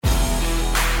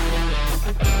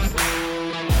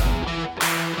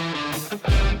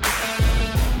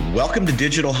Welcome to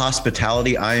Digital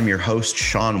Hospitality. I am your host,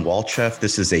 Sean Walchef.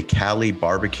 This is a Cali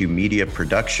barbecue media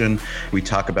production. We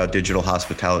talk about digital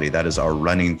hospitality. That is our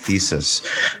running thesis.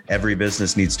 Every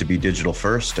business needs to be digital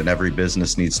first, and every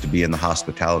business needs to be in the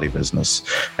hospitality business.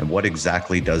 And what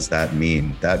exactly does that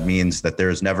mean? That means that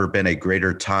there's never been a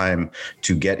greater time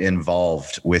to get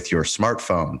involved with your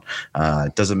smartphone.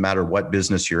 It doesn't matter what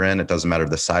business you're in. It doesn't matter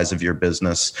the size of your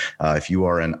business. If you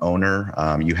are an owner,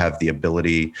 you have the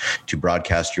ability to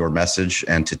broadcast your message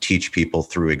and to teach people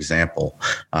through example.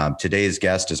 Today's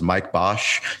guest is Mike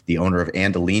Bausch, the owner of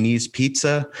Andolini's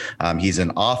Pizza. He's an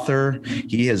author.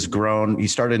 He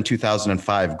started in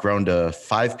 2005, grown to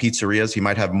 5 pizzerias. He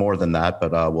might have more than that,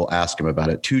 but we'll ask him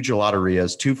about it. 2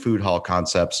 gelaterias, 2 food hall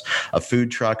concepts, a food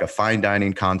truck, a fine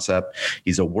dining concept.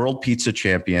 He's a world pizza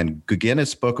champion,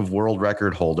 Guinness Book of World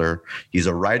Record holder. He's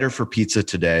a writer for Pizza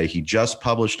Today. He just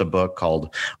published a book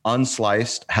called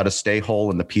Unsliced: How to Stay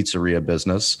Whole in the Pizzeria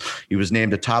Business. He was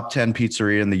named a top 10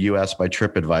 pizzeria in the U.S. by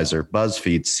TripAdvisor,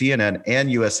 BuzzFeed, CNN,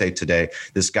 and USA Today.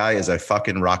 This guy is a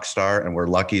fucking rock star, and we're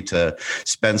lucky to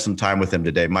spend some time with him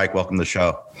today. Mike, welcome to the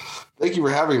show. Thank you for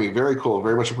having me. Very cool.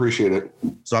 Very much appreciate it.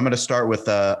 So I'm going to start with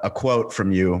a quote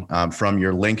from you from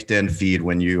your LinkedIn feed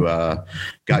when you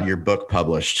got your book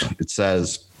published. It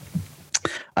says,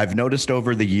 "I've noticed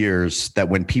over the years that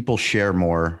when people share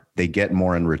more, they get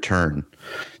more in return.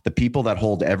 The people that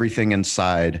hold everything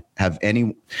inside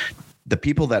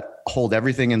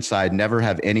never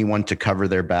have anyone to cover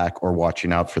their back or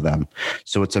watching out for them.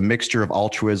 So it's a mixture of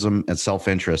altruism and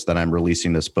self-interest that I'm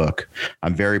releasing this book.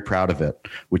 I'm very proud of it,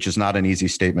 which is not an easy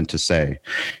statement to say.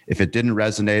 If it didn't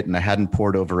resonate and I hadn't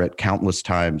pored over it countless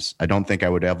times, I don't think I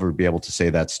would ever be able to say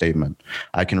that statement.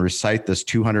 I can recite this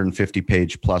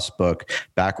 250-page plus book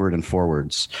backward and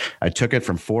forwards. I took it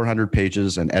from 400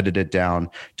 pages and edited it down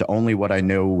to only what I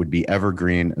know would be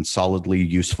evergreen and solidly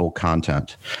useful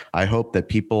content. I hope that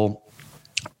people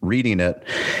reading it,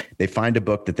 they find a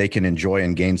book that they can enjoy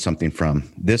and gain something from.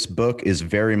 This book is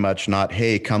very much not,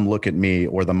 hey, come look at me,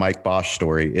 or the Mike Bausch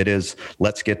story. It is,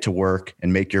 let's get to work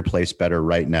and make your place better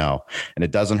right now. And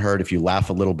it doesn't hurt if you laugh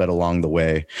a little bit along the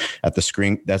way at the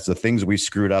screen. That's the things we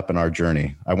screwed up in our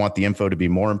journey. I want the info to be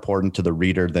more important to the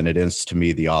reader than it is to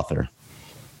me, the author."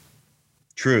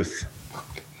 Truth.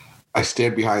 I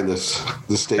stand behind this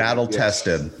statement. Battle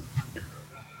tested.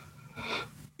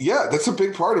 Yeah, that's a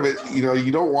big part of it. You know,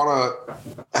 you don't want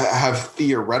to have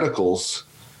theoreticals.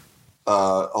 A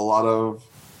lot of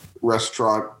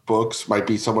restaurant books might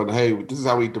be someone, hey, this is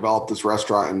how we developed this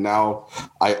restaurant, and now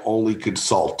I only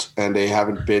consult, and they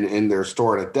haven't been in their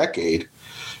store in a decade.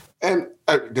 And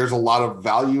there's a lot of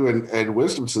value and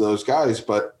wisdom to those guys,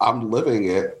 but I'm living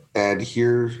it. And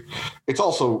here, it's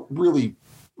also really,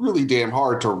 really damn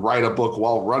hard to write a book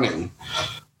while running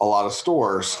a lot of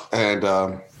stores.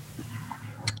 And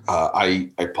I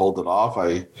pulled it off.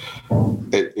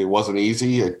 It wasn't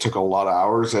easy. It took a lot of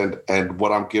hours, and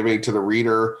what I'm giving to the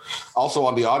reader, also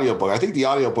on the audiobook. I think the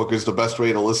audiobook is the best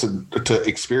way to listen to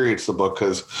experience the book,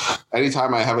 because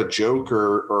anytime I have a joke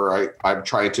or I'm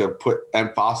trying to put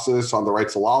emphasis on the right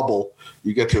syllable,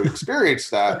 you get to experience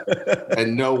that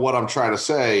and know what I'm trying to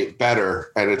say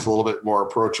better, and it's a little bit more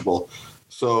approachable.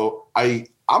 So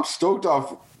I'm stoked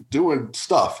off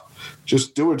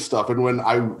just doing stuff. And when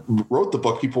I wrote the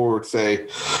book, people would say,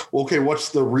 well, okay, what's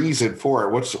the reason for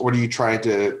it? What are you trying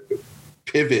to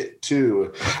pivot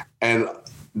to? And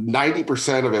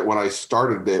 90% of it when I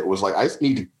started it was like, I just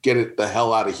need to get it the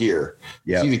hell out of here.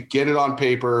 Yeah. I need to get it on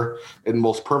paper in the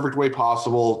most perfect way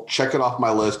possible, check it off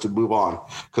my list and move on.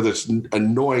 Because it's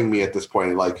annoying me at this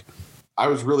point. Like, I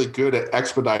was really good at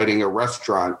expediting a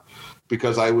restaurant,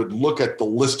 because I would look at the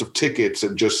list of tickets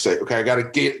and just say, okay, I got to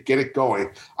get it going.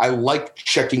 I like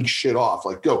checking shit off,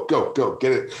 like go,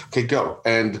 get it. Okay, go.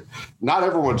 And not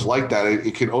everyone's like that.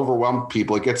 It can overwhelm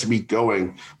people. It gets me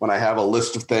going when I have a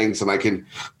list of things, and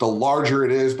the larger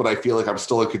it is, but I feel like I'm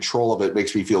still in control of it,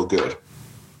 makes me feel good.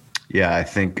 Yeah, I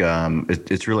think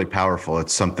it's really powerful.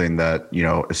 It's something that,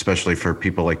 especially for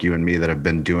people like you and me that have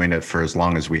been doing it for as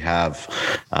long as we have,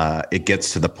 it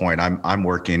gets to the point. I'm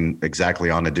working exactly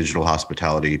on a digital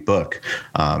hospitality book,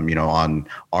 on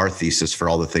our thesis for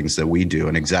all the things that we do.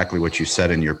 And exactly what you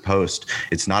said in your post,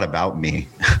 it's not about me.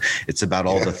 It's about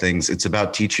all the things. It's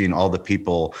about teaching all the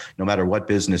people, no matter what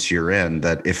business you're in,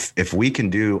 that if we can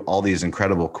do all these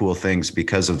incredible, cool things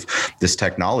because of this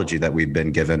technology that we've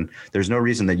been given, there's no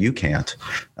reason that you can't,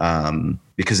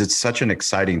 because it's such an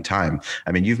exciting time.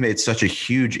 I mean, you've made such a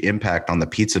huge impact on the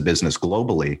pizza business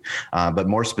globally, but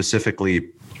more specifically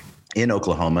in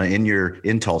Oklahoma,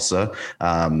 in Tulsa.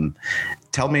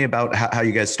 Tell me about how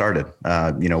you guys started.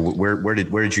 Where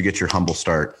did you get your humble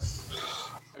start?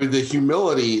 The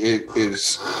humility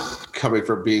is coming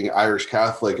from being Irish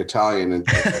Catholic, Italian, and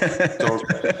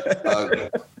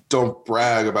don't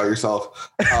brag about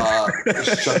yourself.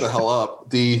 Shut the hell up.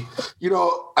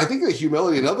 I think the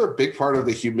humility, another big part of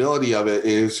the humility of it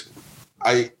is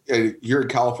you're in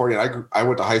California. I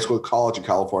went to high school, college in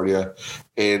California,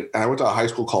 and I went to a high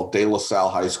school called De La Salle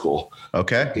High School.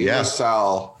 Okay. De La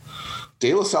Salle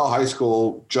High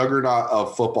School, juggernaut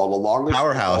of football, the longest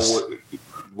powerhouse.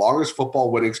 Longest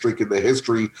football winning streak in the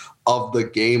history of the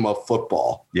game of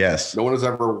football. Yes. No one has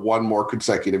ever won more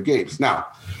consecutive games. Now,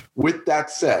 with that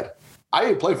said, I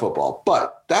didn't play football,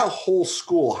 but that whole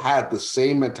school had the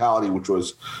same mentality, which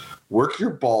was work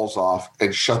your balls off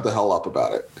and shut the hell up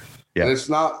about it. Yeah. And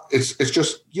it's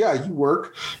just, you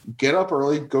work, get up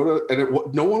early,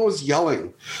 no one was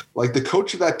yelling. Like the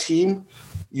coach of that team,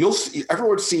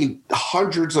 everyone's seen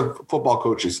hundreds of football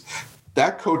coaches.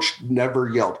 That coach never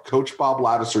yelled. Coach Bob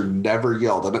Ladouceur never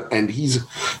yelled. And he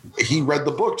read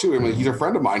the book too. I mean, he's a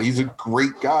friend of mine. He's a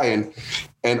great guy.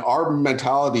 And our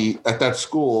mentality at that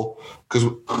school,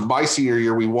 because my senior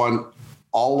year, we won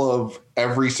all of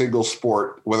every single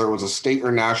sport, whether it was a state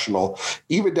or national,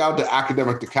 even down to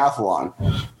academic decathlon,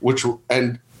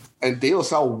 and De La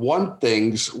Salle won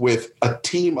things with a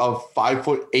team of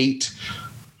 5'8",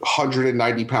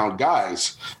 190-pound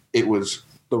guys. It was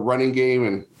the running game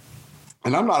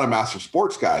and I'm not a massive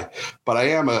sports guy, but I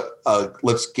am a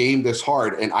let's game this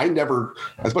hard. And I never,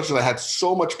 as much as I had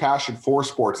so much passion for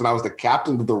sports, and I was the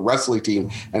captain of the wrestling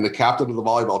team and the captain of the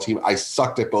volleyball team, I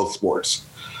sucked at both sports.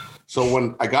 So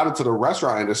when I got into the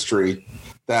restaurant industry,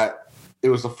 that it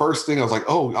was the first thing I was like,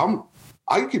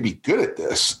 I could be good at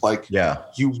this. Like,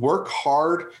 you work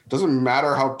hard. Doesn't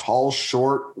matter how tall,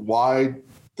 short, wide,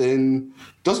 thin,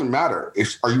 doesn't matter.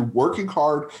 Are you working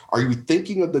hard? Are you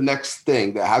thinking of the next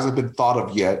thing that hasn't been thought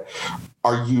of yet?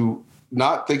 Are you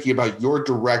not thinking about your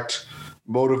direct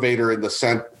motivator in the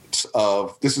sense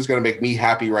of this is going to make me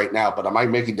happy right now, but am I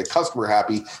making the customer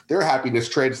happy? Their happiness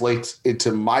translates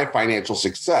into my financial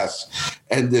success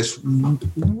and this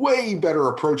way better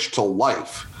approach to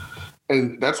life.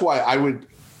 And that's why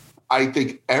I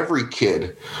think every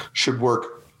kid should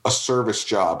work a service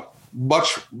job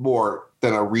much more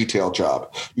than a retail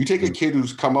job. You take a kid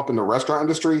who's come up in the restaurant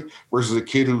industry versus a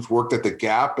kid who's worked at the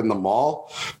Gap in the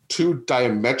mall, two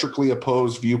diametrically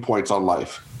opposed viewpoints on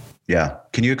life. Yeah.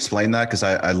 Can you explain that? Because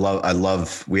I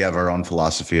love, we have our own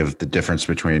philosophy of the difference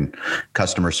between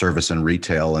customer service and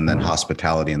retail and then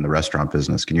hospitality in the restaurant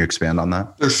business. Can you expand on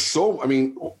that?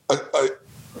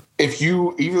 If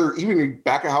you even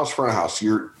back of house, front of house,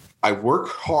 I work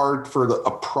hard for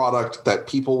a product that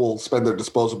people will spend their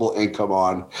disposable income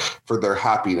on for their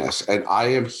happiness. And I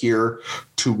am here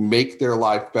to make their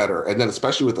life better. And then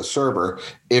especially with a server,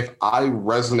 if I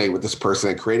resonate with this person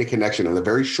and create a connection in a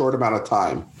very short amount of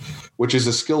time, which is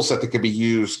a skill set that can be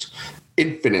used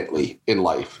infinitely in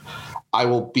life, I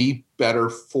will be better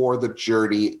for the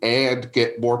journey and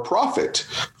get more profit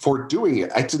for doing it.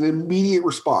 It's an immediate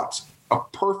response. A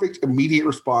perfect immediate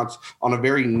response on a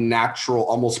very natural,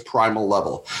 almost primal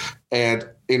level. And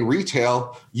in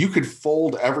retail, you could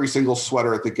fold every single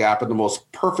sweater at the Gap in the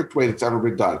most perfect way that's ever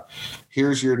been done.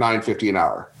 Here's your $9.50 an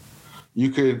hour. You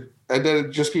could, and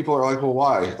then just people are like, well,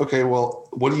 why? Okay, well,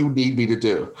 what do you need me to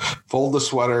do? Fold the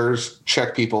sweaters,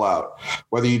 check people out.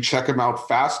 Whether you check them out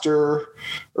faster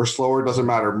or slower, doesn't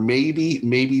matter.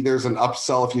 Maybe there's an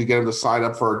upsell if you get them to sign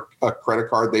up for a credit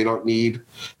card they don't need,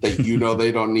 that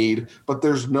they don't need, but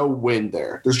there's no win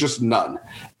there. There's just none.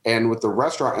 And with the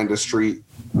restaurant industry,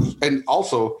 and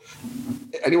also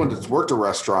anyone that's worked a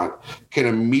restaurant can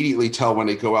immediately tell when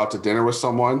they go out to dinner with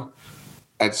someone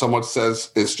and someone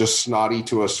says it's just snotty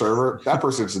to a server, that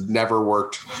person's never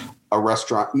worked a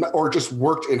restaurant or just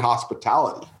worked in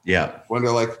hospitality. Yeah. When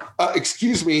they're like,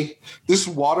 excuse me, this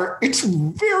water, it's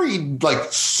very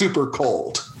super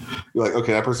cold. You're like,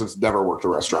 okay, that person's never worked a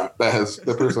restaurant.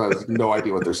 The person has no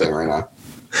idea what they're saying right now.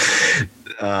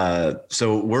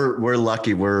 So we're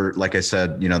lucky. We're, like I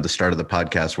said, the start of the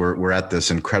podcast, we're at this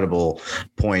incredible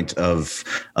point of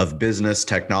business,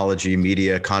 technology,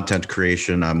 media, content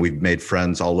creation. We've made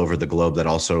friends all over the globe that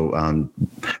also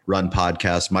run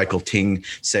podcasts. Michael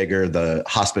Ting-Sager, the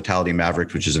Hospitality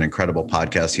Maverick, which is an incredible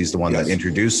podcast. He's the one that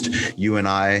introduced you and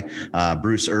I.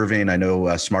 Bruce Irving, I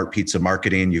know Smart Pizza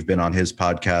Marketing. You've been on his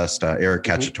podcast. Eric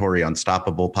Cacciatore,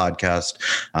 Unstoppable podcast.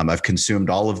 I've consumed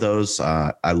all of those.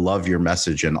 I love your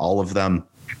message in all of them.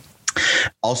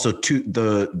 Also,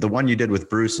 the one you did with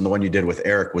Bruce and the one you did with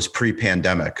Eric was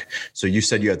pre-pandemic. So you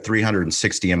said you had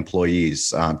 360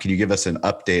 employees. Can you give us an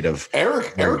update of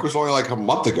Eric was only like a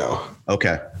month ago.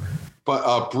 Okay.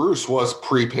 But Bruce was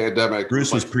pre-pandemic.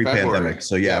 Bruce was pre-pandemic. February.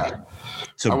 So yeah.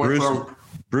 So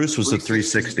Bruce was a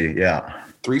 360. Yeah.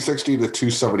 360 to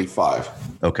 275.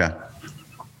 Okay.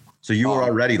 So you were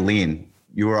already lean.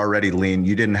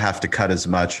 You didn't have to cut as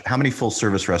much. How many full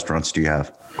service restaurants do you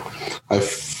have?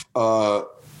 I've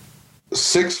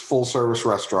 6 full service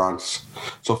restaurants.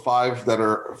 So 5 that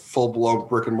are full blown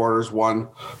brick and mortars, 1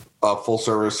 full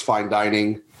service fine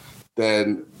dining,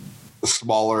 then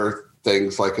smaller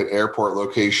things like an airport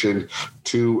location,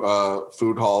 2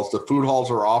 food halls. The food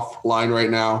halls are offline right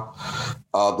now.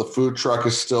 The food truck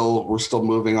we're still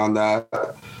moving on that.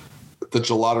 The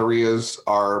gelaterias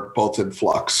are both in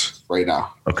flux right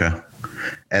now. Okay.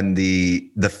 And the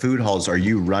food halls, are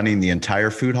you running the entire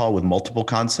food hall with multiple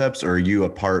concepts, or are you a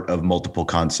part of multiple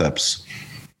concepts?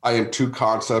 I am 2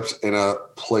 concepts in a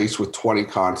place with 20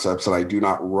 concepts, and I do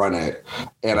not run it.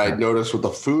 And I noticed with the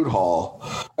food hall,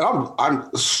 and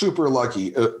I'm super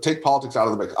lucky. Take politics out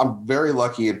of the mix. I'm very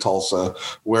lucky in Tulsa,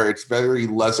 where it's very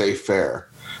laissez-faire.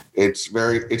 I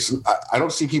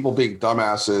don't see people being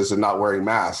dumbasses and not wearing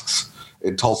masks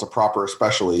in Tulsa proper,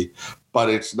 especially. But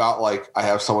it's not like I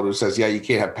have someone who says, "Yeah, you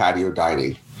can't have patio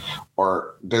dining,"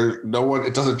 or there's no one.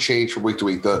 It doesn't change from week to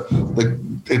week.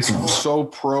 It's so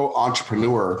pro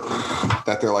entrepreneur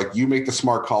that they're like, "You make the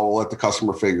smart call. We'll let the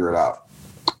customer figure it out."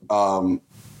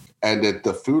 And at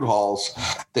the food halls,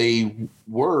 they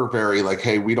were very like,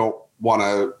 "Hey, we don't want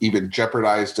to even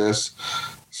jeopardize this,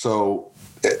 so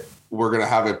we're going to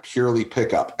have it purely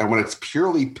pickup." And when it's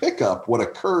purely pickup, what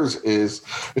occurs is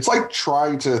it's like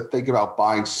trying to think about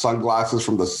buying sunglasses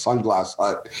from the Sunglass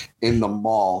Hut in the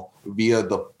mall via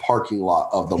the parking lot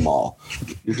of the mall.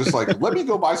 You're just like, let me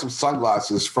go buy some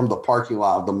sunglasses from the parking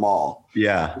lot of the mall.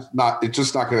 Yeah. It's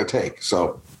just not going to take.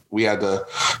 So we had to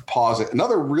pause it.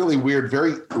 Another really weird,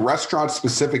 very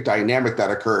restaurant-specific dynamic that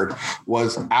occurred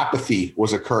was apathy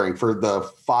was occurring for the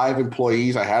 5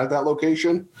 employees I had at that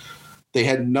location. They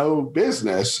had no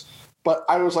business, but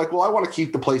I was like, well, I want to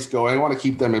keep the place going. I want to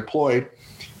keep them employed.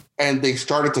 And they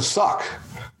started to suck.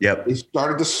 Yep. They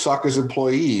started to suck as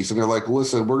employees. And they're like,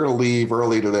 listen, we're going to leave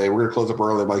early today. We're going to close up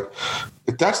early. I'm like,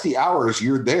 if that's the hours,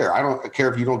 you're there. I don't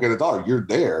care if you don't get $1. You're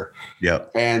there.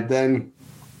 Yep. And then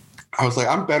I was like,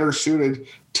 I'm better suited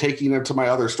taking them to my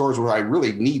other stores where I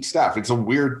really need staff. It's a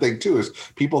weird thing too, is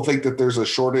people think that there's a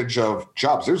shortage of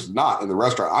jobs. There's not in the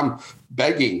restaurant. I'm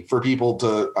begging for people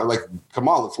I'm like, come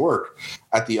on, let's work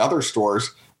at the other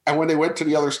stores. And when they went to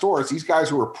the other stores, these guys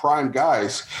who were prime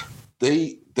guys,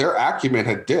 their acumen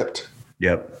had dipped.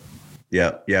 Yep.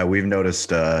 Yeah. We've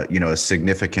noticed, a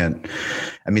significant,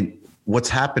 what's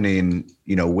happening,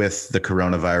 with the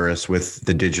coronavirus, with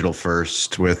the digital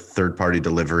first, with third-party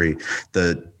delivery,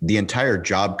 the entire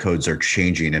job codes are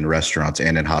changing in restaurants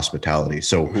and in hospitality.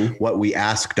 So what we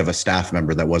asked of a staff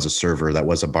member that was a server, that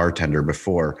was a bartender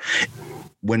before,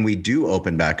 when we do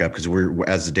open back up, because we're,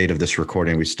 as the date of this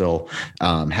recording, we still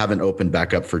haven't opened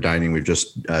back up for dining. We've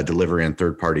just delivery and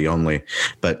third party only.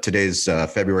 But today's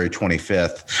February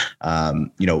 25th.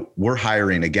 We're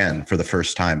hiring again for the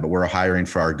first time, but we're hiring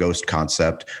for our ghost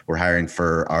concept. We're hiring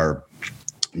for our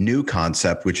new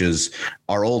concept, which is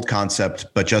our old concept,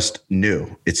 but just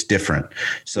new. It's different.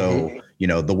 So,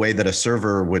 the way that a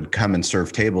server would come and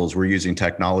serve tables, we're using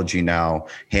technology now,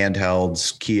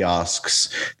 handhelds, kiosks,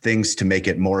 things to make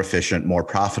it more efficient, more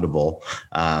profitable,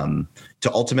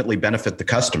 to ultimately benefit the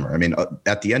customer.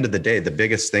 At the end of the day, the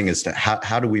biggest thing is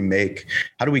how do we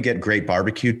get great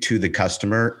barbecue to the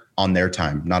customer on their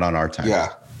time, not on our time?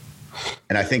 Yeah.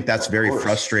 And I think that's very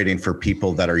frustrating for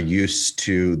people that are used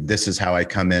to, this is how I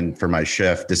come in for my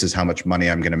shift. This is how much money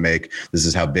I'm going to make. This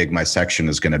is how big my section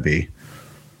is going to be.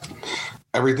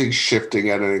 Everything's shifting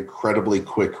at an incredibly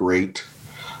quick rate.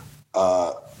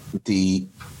 We're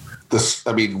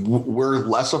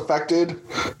less affected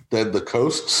than the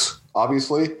coasts,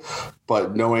 obviously,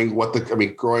 but knowing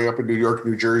growing up in New York,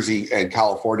 New Jersey, and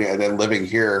California, and then living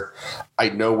here, I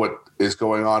know what is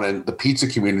going on. And the pizza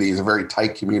community is a very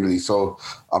tight community. So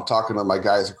I'm talking to my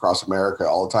guys across America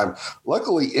all the time.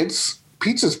 Luckily,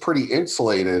 pizza's pretty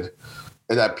insulated,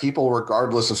 and that people,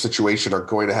 regardless of situation, are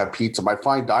going to have pizza. My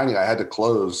fine dining, I had to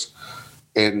close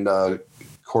in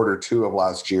Q2 of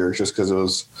last year just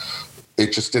because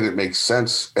it just didn't make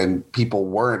sense, and people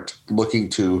weren't looking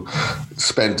to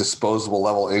spend disposable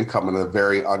level income in a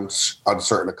very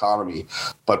uncertain economy.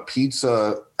 But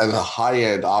pizza as a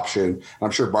high-end option, and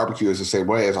I'm sure barbecue is the same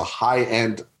way, as a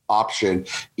high-end option,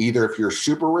 either if you're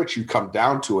super rich, you come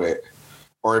down to it,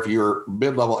 or if you're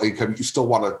mid-level income, you still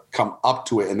want to come up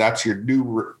to it, and that's your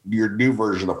new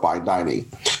version of fine dining.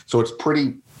 So it's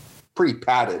pretty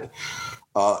padded.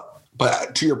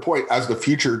 But to your point, as the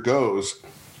future goes,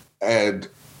 and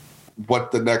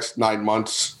what the next 9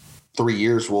 months, 3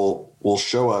 years will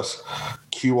show us.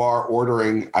 QR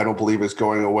ordering, I don't believe is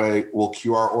going away. Will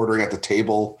QR ordering at the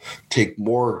table take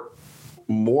more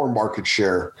market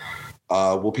share?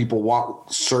 Will people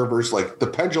want servers? Like, the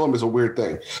pendulum is a weird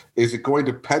thing. Is it going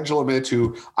to pendulum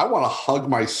into, I want to hug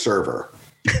my server?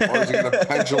 Or is it going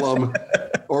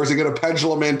to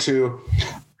pendulum into,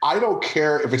 I don't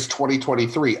care if it's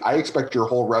 2023. I expect your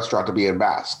whole restaurant to be in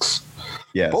masks.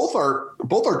 Yes. Both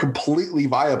are completely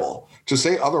viable. To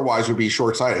say otherwise would be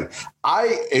short-sighted.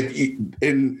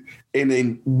 In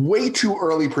a way too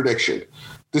early prediction,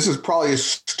 this is probably a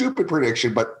stupid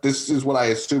prediction, but this is what I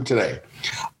assume today.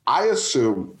 I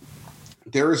assume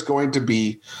there is going to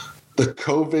be the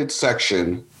COVID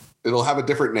section. It'll have a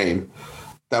different name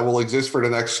that will exist for the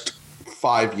next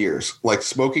 5 years. Like,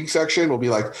 smoking section will be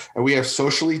like, and we have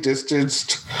socially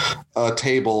distanced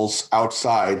tables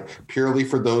outside purely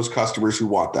for those customers who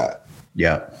want that.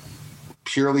 Yeah.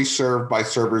 Purely served by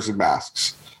servers in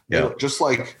masks. Yeah. Just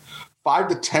like 5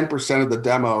 to 10% of the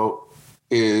demo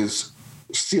is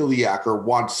celiac or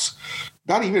wants,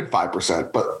 not even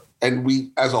 5%, but, and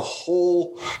we as a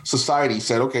whole society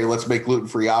said, okay, let's make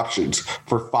gluten-free options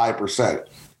for 5%.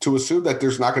 To assume that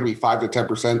there's not going to be 5 to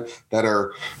 10% that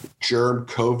are germ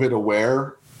COVID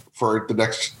aware for the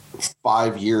next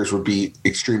 5 years would be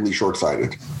extremely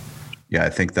short-sighted. Yeah, I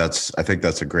think that's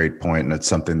a great point, and it's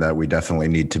something that we definitely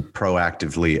need to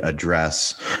proactively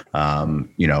address.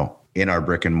 In our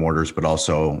brick and mortars, but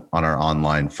also on our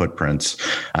online footprints.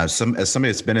 As somebody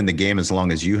that's been in the game as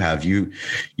long as you have, you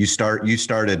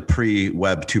started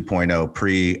pre-Web 2.0,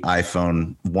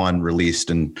 pre-iPhone 1 released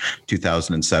in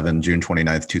 2007, June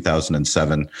 29th,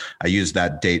 2007. I use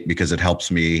that date because it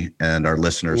helps me and our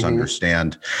listeners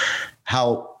understand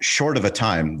how short of a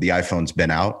time the iPhone's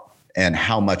been out, and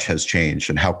how much has changed,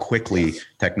 and how quickly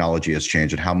technology has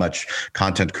changed, and how much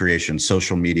content creation,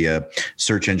 social media,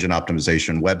 search engine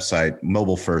optimization, website,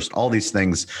 mobile first, all these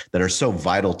things that are so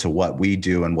vital to what we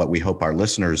do and what we hope our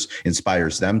listeners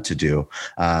inspires them to do.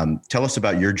 Tell us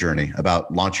about your journey,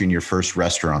 about launching your first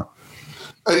restaurant.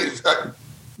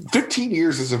 15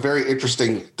 years is a very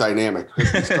interesting dynamic.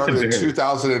 It started in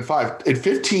 2005. In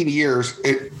 15 years,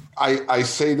 I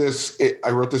say this, I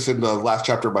wrote this in the last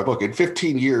chapter of my book. In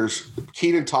 15 years,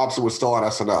 Kenan Thompson was still on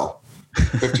SNL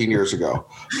 15 years ago.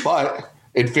 But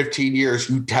in 15 years,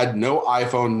 you had no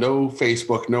iPhone, no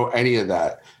Facebook, no any of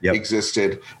that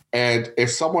existed. And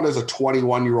if someone is a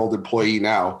 21-year-old employee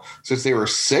now, since they were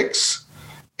 6,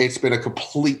 it's been a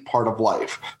complete part of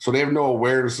life. So they have no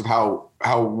awareness of how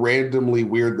randomly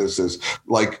weird this is.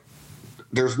 Like,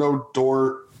 there's no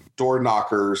door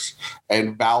knockers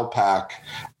and Valpak,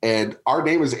 and our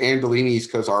name is Andolini's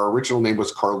because our original name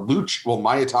was Carlucci. Well,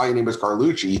 my Italian name is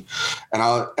Carlucci,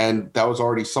 and that was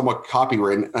already somewhat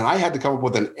copywritten. And I had to come up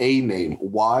with an A name.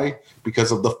 Why?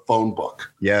 Because of the phone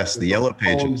book. Yes, the yellow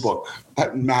pages. Phone book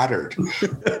that mattered.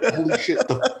 Holy shit,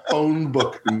 the phone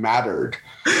book mattered.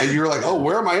 And you're like, oh,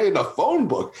 where am I in the phone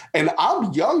book? And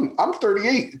I'm young. I'm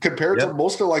 38 compared to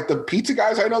most of like the pizza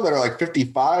guys I know that are like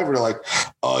 55, and they're like,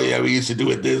 oh yeah, we used to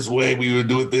do it this way. We would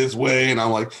do it this way. And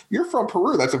I'm like, you're from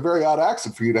Peru. That's a very odd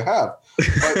accent for you to have. But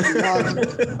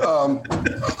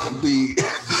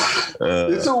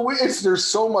there's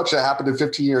so much that happened in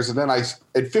 15 years. And then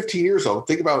in 15 years old,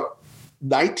 think about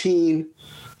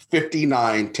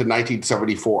 1959 to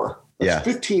 1974. That's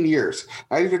 15 years.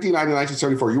 1959 to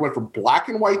 1974. You went from black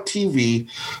and white TV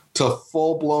to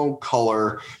full-blown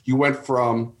color. You went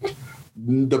from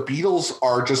the Beatles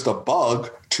are just a bug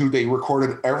to they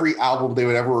recorded every album they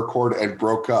would ever record and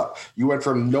broke up. You went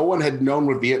from no one had known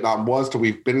what Vietnam was to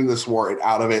we've been in this war and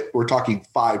out of it. We're talking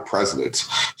 5 presidents.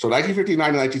 So 1959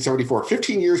 to 1974,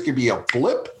 15 years could be a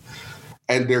blip,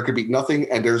 and there could be nothing.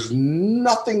 And there's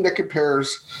nothing that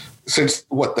compares since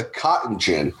the cotton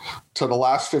gin to the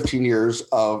last 15 years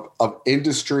of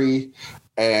industry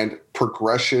and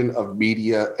progression of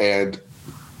media and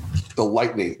the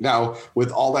lightning. Now,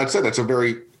 with all that said, that's a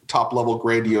very top level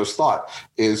grandiose thought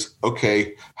is,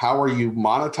 okay, how are you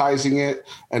monetizing it?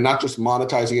 And not just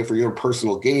monetizing it for your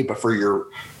personal gain, but for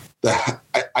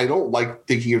I don't like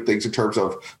thinking of things in terms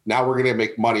of now we're going to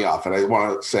make money off it. I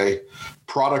want to say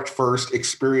product first,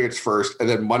 experience first, and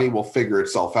then money will figure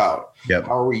itself out. Yep.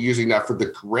 How are we using that for the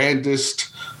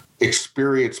grandest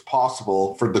experience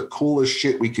possible, for the coolest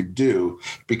shit we could do?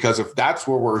 Because if that's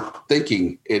where we're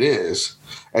thinking it is,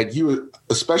 and you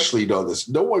especially know this,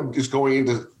 no one is going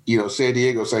into San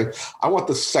Diego saying, I want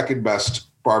the second best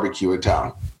barbecue in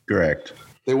town. Correct.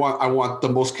 I want the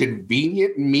most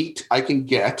convenient meat I can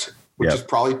get which is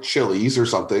probably Chili's or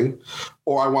something,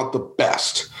 or I want the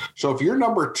best. So if you're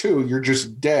number 2, you're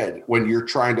just dead when you're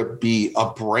trying to be a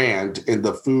brand in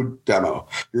the food demo.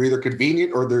 You're either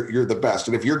convenient or you're the best.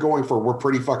 And if you're going for we're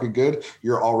pretty fucking good,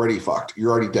 you're already fucked.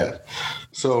 You're already dead.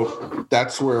 So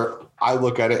that's where I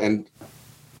look at it. And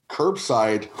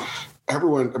curbside,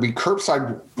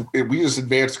 curbside, we just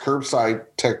advanced curbside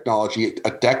technology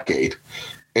a decade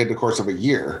in the course of a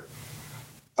year.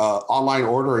 Online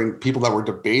ordering, people that were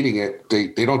debating it,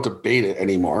 they don't debate it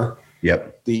anymore.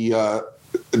 Yep. The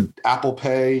Apple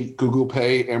Pay, Google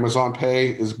Pay, Amazon Pay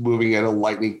is moving at a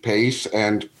lightning pace,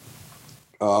 and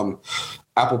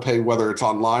Apple Pay, whether it's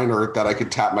online or that I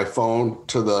can tap my phone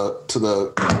to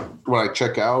the when I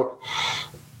check out,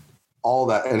 all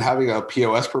that, and having a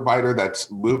POS provider that's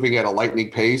moving at a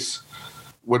lightning pace.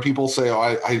 When people say,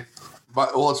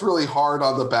 "Oh, it's really hard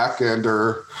on the back end,"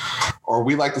 or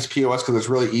we like this POS because it's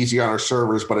really easy on our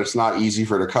servers, but it's not easy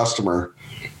for the customer,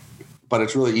 but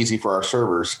it's really easy for our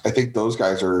servers. I think those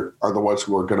guys are the ones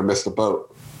who are going to miss the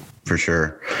boat. For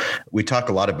sure. We talk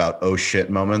a lot about oh shit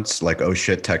moments, like oh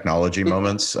shit technology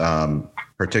moments,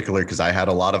 particularly because I had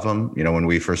a lot of them. You know, when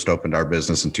we first opened our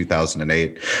business in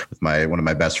 2008 with one of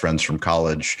my best friends from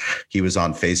college, he was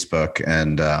on Facebook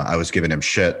and I was giving him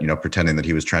shit, you know, pretending that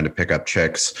he was trying to pick up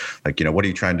chicks. Like, you know, what are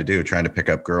you trying to do? Trying to pick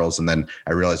up girls. And then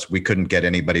I realized we couldn't get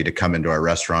anybody to come into our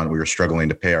restaurant. We were struggling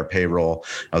to pay our payroll.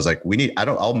 I was like,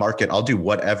 I'll market, I'll do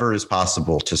whatever is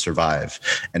possible to survive.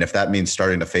 And if that means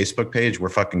starting a Facebook page, we're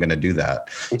fucking going to do that.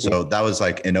 Mm-hmm. So that was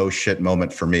like an oh shit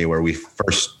moment for me where we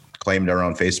first claimed our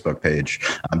own Facebook page.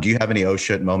 Do you have any oh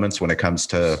shit moments when it comes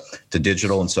to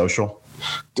digital and social?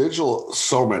 Digital,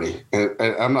 so many. And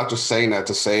I'm not just saying that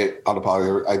to say it on the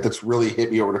podcast. That's really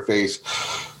hit me over the face.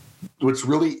 What's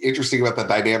really interesting about the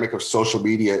dynamic of social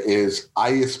media is I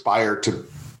aspire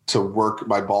to work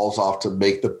my balls off to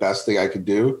make the best thing I can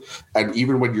do. And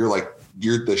even when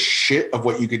you're the shit of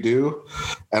what you could do,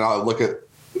 and I look at,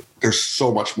 there's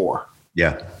so much more.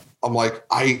 Yeah. I'm like,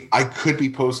 I could be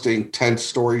posting 10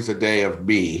 stories a day of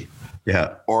me.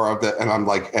 Yeah. Or of the, and I'm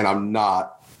like, and I'm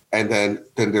not. And then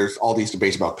there's all these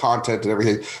debates about content and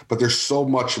everything, but there's so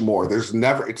much more.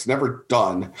 It's never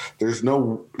done. There's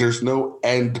no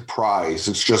end prize.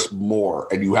 It's just more.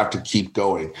 And you have to keep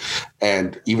going.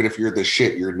 And even if you're the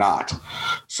shit, you're not.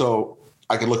 So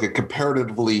I can look at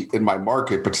comparatively in my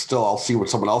market, but still I'll see what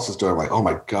someone else is doing. I'm like, oh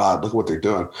my God, look at what they're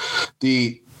doing.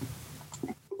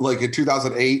 Like in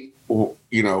 2008,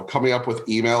 you know, coming up with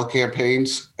email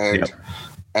campaigns and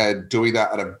doing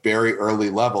that at a very early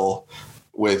level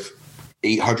with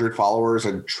 800 followers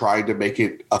and trying to make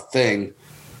it a thing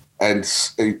and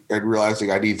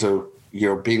realizing I need to, you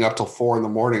know, being up till 4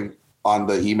 a.m. on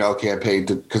the email campaign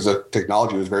because the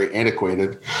technology was very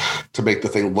antiquated to make the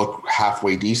thing look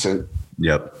halfway decent.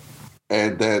 Yep.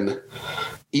 And then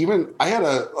even I had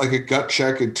a gut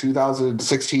check in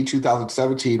 2016,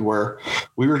 2017, where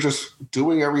we were just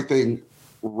doing everything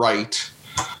right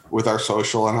with our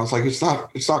social. And I was like, it's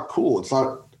not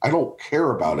cool. I don't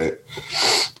care about it.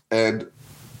 And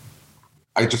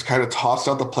I just kind of tossed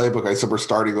out the playbook. I said, we're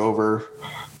starting over.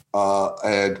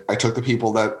 And I took the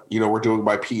people that, you know, were doing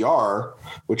my PR,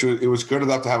 which it was good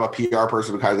enough to have a PR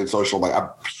person who kind of did social. Like, I'm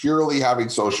purely having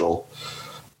social.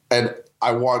 And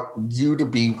I want you to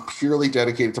be purely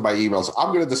dedicated to my emails. I'm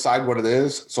going to decide what it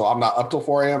is. So I'm not up till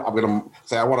 4 a.m. I'm going to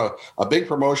say, I want a big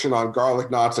promotion on garlic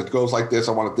knots that goes like this.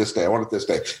 I want it this day. I want it this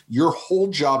day. Your whole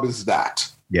job is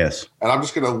that. Yes. And I'm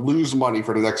just going to lose money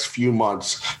for the next few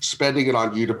months spending it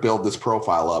on you to build this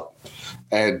profile up.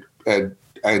 And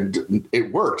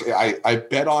it worked. I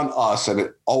bet on us, and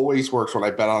it always works when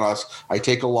I bet on us. I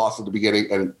take a loss at the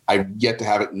beginning, and I've yet to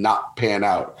have it not pan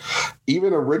out.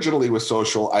 Even originally with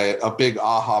social, a big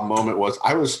aha moment was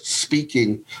I was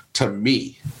speaking to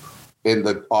me in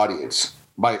the audience.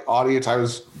 My audience, I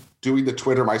was doing the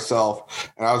Twitter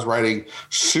myself, and I was writing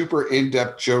super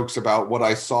in-depth jokes about what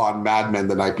I saw on Mad Men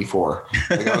the night before.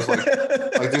 Like I was like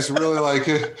this really like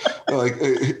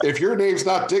if your name's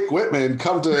not Dick Whitman,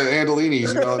 come to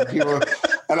Andolini's, you know. People,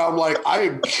 and I'm like,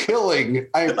 I'm killing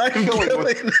with 1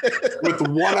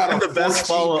 out of 14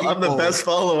 people. I'm the best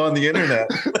follow on the internet.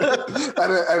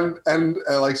 and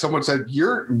like someone said,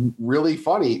 you're really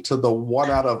funny to the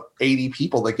 1 out of 80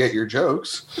 people that get your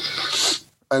jokes.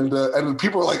 And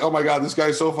people are like, oh my God, this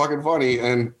guy's so fucking funny.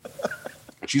 And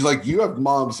she's like, you have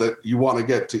moms that you want to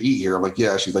get to eat here. I'm like,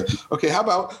 yeah. She's like, okay, how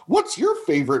about what's your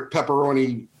favorite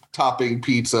pepperoni topping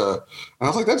pizza? And I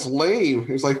was like, that's lame.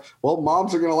 He's like, well,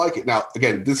 moms are going to like it. Now,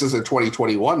 again, this is a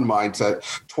 2021 mindset.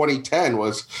 2010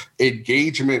 was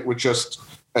engagement with just,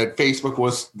 and Facebook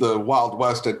was the Wild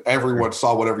West and everyone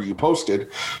saw whatever you posted.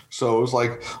 So it was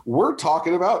like, we're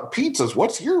talking about pizzas.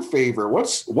 What's your favorite?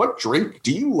 What drink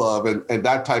do you love? And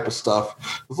that type of stuff.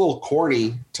 It was a little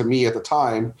corny to me at the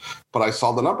time, but I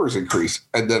saw the numbers increase.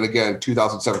 And then again,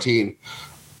 2017,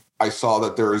 I saw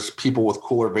that there's people with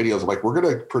cooler videos. Like, we're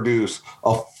going to produce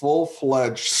a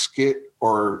full-fledged skit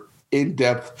or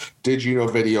in-depth Did You Know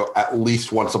video at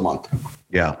least once a month.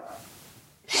 Yeah.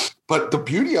 But the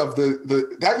beauty of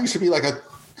that used to be like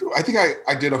I think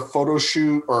I did a photo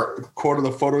shoot or quoted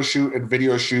the photo shoot and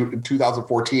video shoot in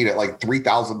 2014 at like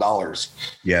 $3,000.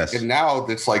 Yes. And now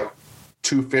it's like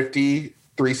 $250,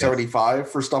 $375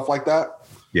 for stuff like that.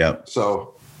 Yeah.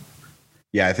 So.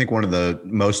 Yeah, I think one of the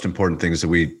most important things that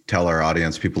we tell our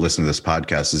audience, people listening to this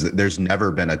podcast, is that there's never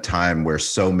been a time where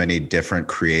so many different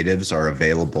creatives are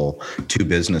available to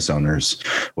business owners,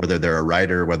 whether they're a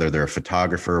writer, whether they're a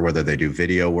photographer, whether they do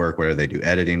video work, whether they do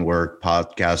editing work,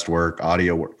 podcast work,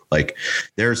 audio work. Like,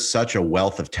 there's such a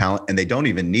wealth of talent, and they don't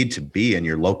even need to be in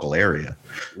your local area.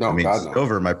 No, I mean, God, no.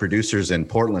 Over my producer's in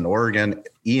Portland, Oregon.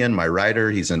 Ian, my writer,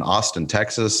 he's in Austin,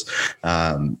 Texas.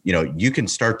 You can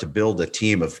start to build a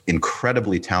team of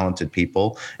incredibly talented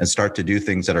people and start to do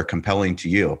things that are compelling to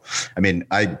you. I mean,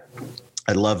 I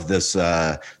love this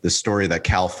story that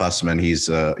Cal Fussman,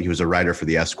 he was a writer for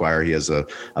the Esquire. He has a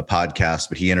podcast,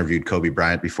 but he interviewed Kobe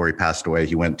Bryant before he passed away.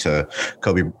 He went to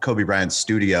Kobe Bryant's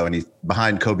studio, and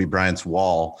behind Kobe Bryant's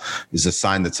wall is a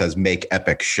sign that says "Make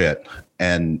epic shit."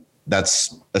 And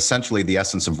that's essentially the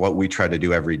essence of what we try to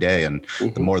do every day. And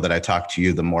the more that I talk to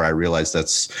you, the more I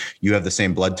realize you have the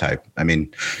same blood type. I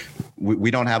mean, we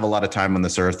don't have a lot of time on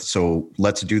this earth, so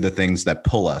let's do the things that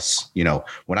pull us.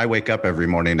 When I wake up every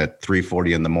morning at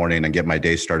 3:40 in the morning and get my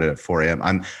day started at 4 a.m.,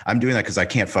 I'm doing that because I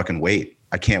can't fucking wait.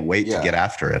 I can't wait to get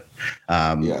after it.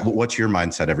 What's your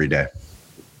mindset every day?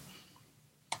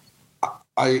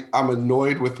 I'm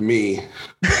annoyed with me.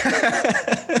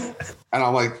 And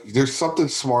I'm like, there's something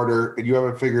smarter and you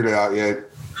haven't figured it out yet.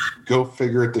 Go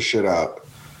figure the shit out.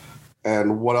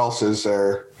 And what else is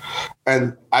there?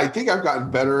 And I think I've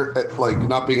gotten better at like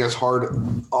not being as hard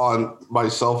on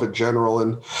myself in general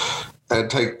and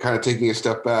kind of taking a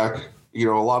step back. A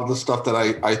lot of the stuff that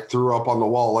I threw up on the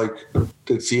wall, like,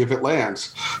 to see if it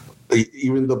lands.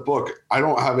 Even the book, I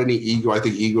don't have any ego. I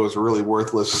think ego is a really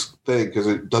worthless thing because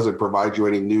it doesn't provide you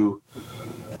any new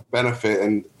benefit.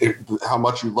 And how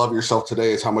much you love yourself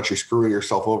today is how much you're screwing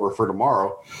yourself over for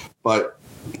tomorrow. But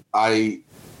I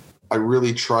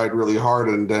really tried really hard,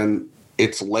 and then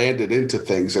it's landed into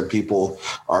things and people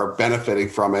are benefiting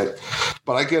from it.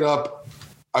 But I get up,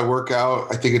 I work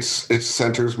out. I think it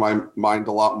centers my mind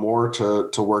a lot more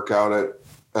to work out at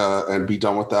and be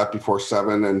done with that before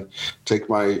 7 and take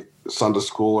my son to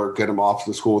school or get him off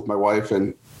to school with my wife.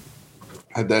 And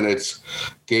then it's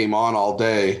game on all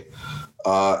day.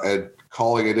 And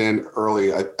calling it in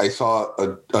early. I saw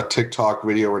a TikTok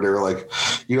video where they were like,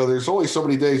 there's only so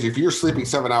many days. If you're sleeping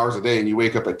 7 hours a day and you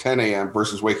wake up at 10 a.m.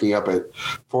 versus waking up at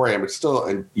 4 a.m., it's still,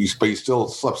 but you still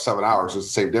slept 7 hours. It's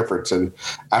the same difference. And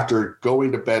after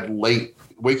going to bed late,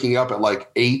 waking up at like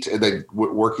 8 and then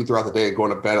working throughout the day and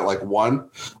going to bed at like 1,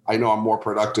 I know I'm more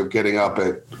productive getting up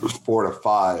at 4 to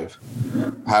 5,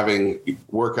 having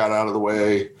workout out of the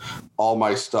way, all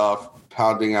my stuff,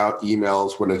 pounding out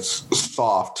emails when it's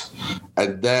soft,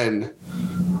 and then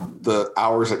the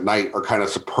hours at night are kind of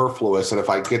superfluous. And if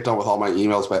I get done with all my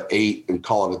emails by 8 and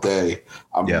call it a day,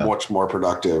 I'm much more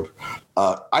productive.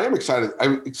 I am excited.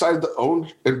 I'm excited to own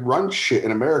and run shit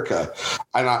in America.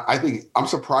 And I think I'm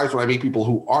surprised when I meet people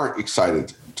who aren't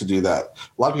excited to do that.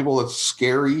 A lot of people, it's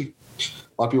scary.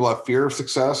 A lot of people have fear of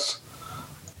success.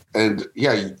 And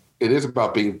it is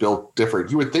about being built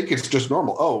different. You would think it's just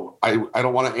normal. Oh, I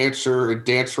don't want to answer and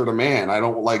dance for the man. I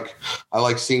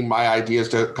like seeing my ideas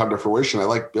to come to fruition. I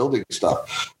like building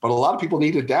stuff. But a lot of people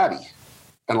need a daddy.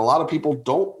 And a lot of people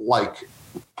don't like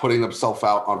putting themselves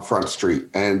out on Front Street.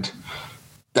 And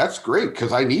that's great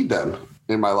because I need them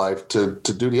in my life to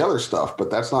do the other stuff. But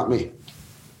that's not me.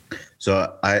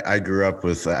 So I grew up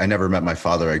I never met my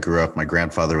father. My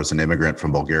grandfather was an immigrant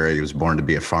from Bulgaria. He was born to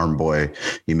be a farm boy.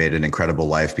 He made an incredible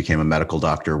life, became a medical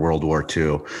doctor, World War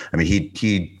II. I mean,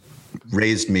 he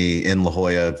raised me in La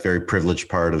Jolla, very privileged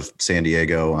part of San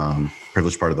Diego,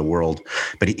 privileged part of the world.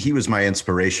 But he was my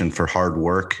inspiration for hard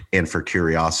work and for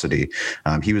curiosity.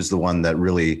 He was the one that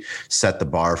really set the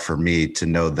bar for me to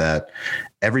know that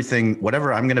everything,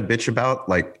 whatever I'm going to bitch about,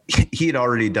 like he had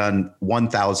already done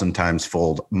 1,000 times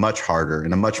fold, much harder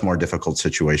in a much more difficult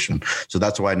situation. So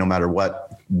that's why no matter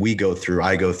what I go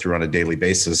through on a daily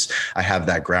basis, I have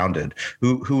that grounded.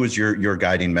 Who was your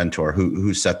guiding mentor?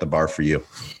 Who set the bar for you?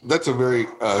 That's a very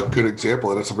good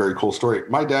example, and it's a very cool story.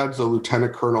 My dad's a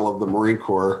lieutenant colonel of the Marine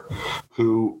Corps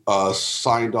who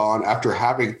signed on after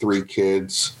having 3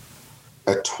 kids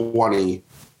at 20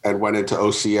 and went into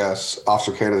OCS,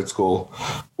 Officer Candidate School,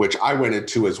 which I went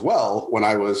into as well when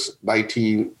I was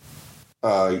 19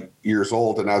 years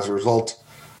old. And as a result,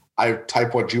 I have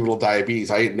type 1 juvenile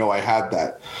diabetes. I didn't know I had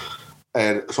that.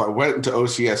 And so I went into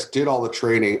OCS, did all the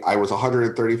training. I was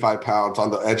 135 pounds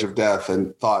on the edge of death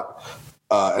and thought,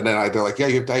 and then they're like, yeah,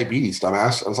 you have diabetes,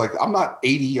 dumbass. I was like, I'm not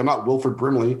 80. I'm not Wilford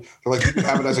Brimley. They're like, you can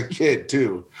have it as a kid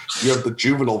too. You have the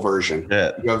juvenile version.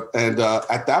 Yeah. And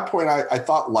at that point, I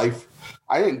thought life,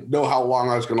 I didn't know how long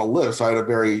I was going to live. So I had a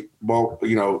very,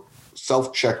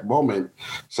 self-check moment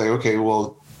saying, okay,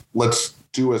 well, let's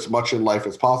do as much in life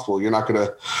as possible. You're not going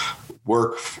to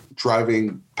work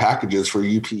driving packages for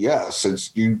UPS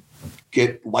since you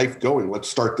get life going. Let's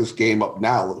start this game up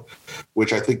now,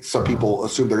 which I think some people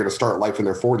assume they're going to start life in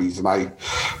their 40s. And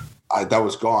I that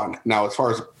was gone. Now, as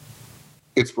far as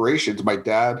inspirations, my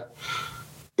dad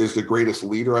is the greatest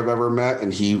leader I've ever met.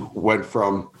 And he went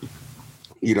from,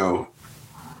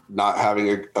 not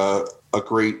having a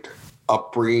great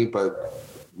upbringing, but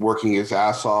working his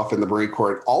ass off in the Marine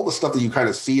Corps. All the stuff that you kind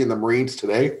of see in the Marines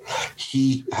today,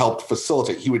 he helped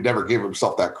facilitate. He would never give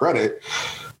himself that credit,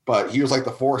 but he was like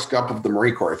the Forrest Gump of the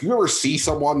Marine Corps. If you ever see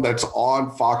someone that's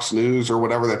on Fox News or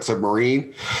whatever that's a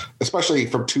Marine, especially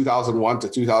from 2001 to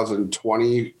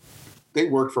 2020, they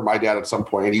worked for my dad at some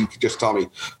point, and he could just tell me,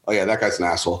 oh, yeah, that guy's an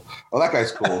asshole. Oh, that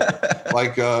guy's cool.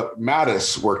 Like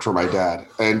Mattis worked for my dad,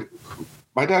 and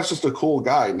my dad's just a cool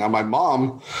guy. Now, my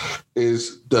mom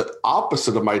is the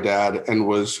opposite of my dad and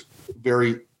was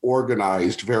very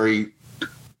organized,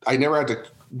 I never had to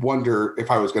wonder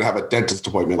if I was going to have a dentist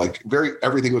appointment. Like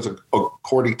everything was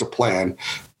according to plan.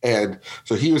 And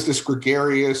so he was this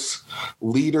gregarious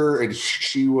leader, and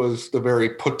she was the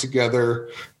very put together,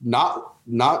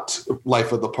 not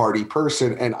life of the party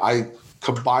person. And I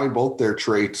combined both their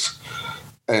traits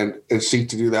and seek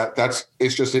to do that.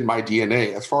 It's just in my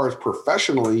DNA. As far as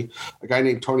professionally, a guy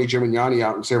named Tony Gimignani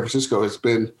out in San Francisco has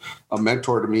been a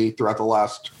mentor to me throughout the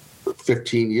last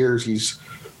 15 years. He's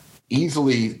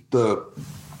easily to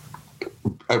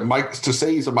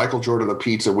say he's a Michael Jordan of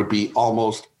pizza would be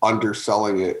almost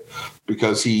underselling it,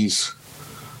 because he's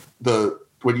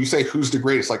when you say who's the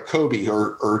greatest, like Kobe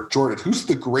or Jordan, who's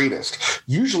the greatest?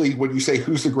 Usually when you say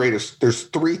who's the greatest, there's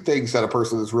 3 things that a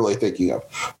person is really thinking of.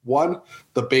 1,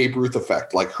 the Babe Ruth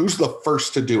effect, like who's the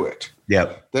first to do it?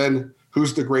 Yep. Then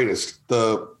who's the greatest?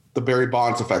 The Barry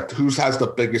Bonds effect, who has the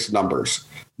biggest numbers?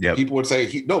 Yep. People would say,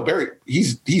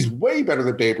 he's way better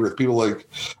than Babe Ruth. People are like,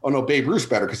 oh no, Babe Ruth's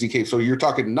better because he came. So you're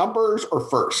talking numbers or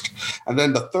first. And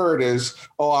then the third is,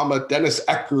 oh, I'm a Dennis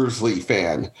Eckersley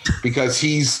fan because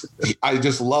I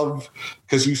just love,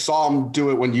 because you saw him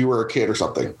do it when you were a kid or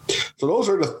something. So those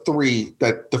are the 3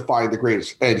 that define the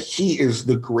greatest. And he is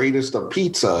the greatest of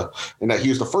pizza in that he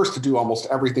was the first to do almost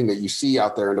everything that you see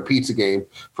out there in the pizza game.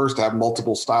 First to have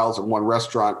multiple styles in one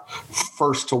restaurant,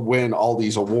 first to win all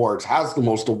these awards, has the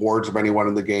most awards of anyone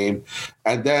in the game.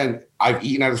 And then I've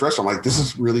eaten at his restaurant. I'm like, this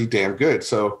is really damn good.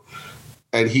 So,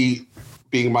 and he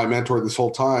being my mentor this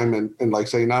whole time and like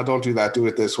saying, no, don't do that, do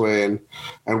it this way.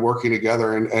 And working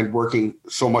together and working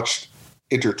so much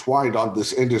intertwined on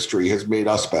this industry has made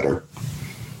us better.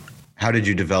 How did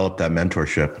you develop that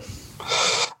mentorship?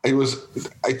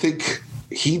 I think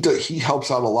he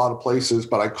helps out a lot of places,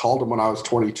 but I called him when I was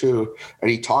 22 and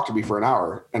he talked to me for an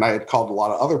hour, and I had called a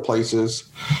lot of other places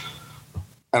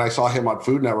and I saw him on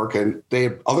Food Network, and they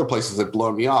had other places that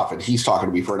blown me off, and he's talking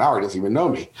to me for an hour. He doesn't even know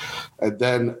me. And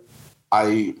then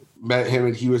I met him,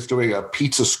 and he was doing a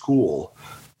pizza school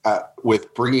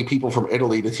with bringing people from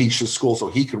Italy to teach the school so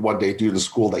he could one day do the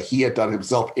school that he had done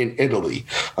himself in Italy,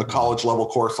 a college level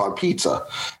course on pizza.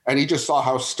 And he just saw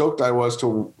how stoked I was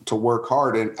to work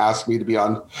hard and asked me to be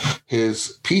on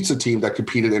his pizza team that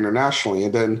competed internationally.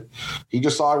 And then he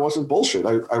just saw I wasn't bullshit.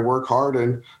 I work hard,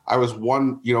 and I was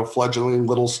one, fledgling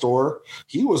little store.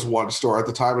 He was one store at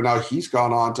the time, and now he's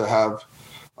gone on to have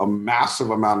a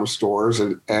massive amount of stores.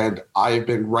 And I've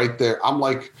been right there. I'm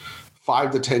like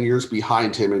 5 to 10 years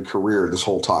behind him in career this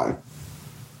whole time.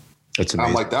 That's amazing.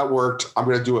 I'm like, that worked. I'm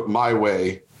going to do it my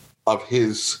way of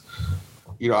his.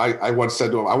 I once said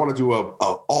to him, I want to do a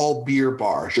all beer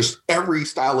bar, just every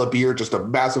style of beer, just a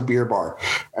massive beer bar.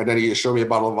 And then he showed me a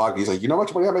bottle of vodka. He's like, you know how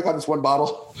much money I make on this one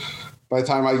bottle? by the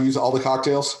time I use all the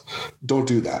cocktails. Don't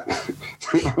do that.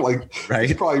 Like, right.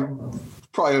 It's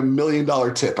probably $1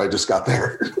 million tip I just got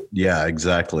there. Yeah,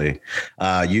 exactly.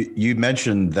 You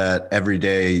mentioned that every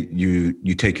day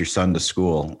you take your son to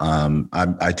school.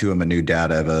 I too am a new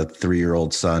dad. I have a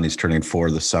 3-year-old son. He's turning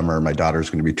 4 this summer. My daughter's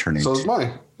going to be turning. So is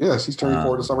mine. Yes, he's turning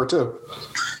 4 this summer too.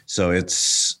 So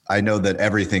I know that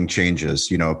everything changes.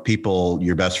 You know, people,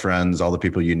 your best friends, all the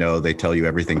people you know, they tell you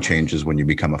everything changes when you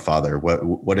become a father.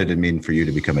 What did it mean for you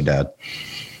to become a dad?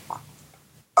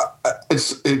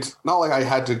 It's not like I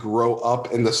had to grow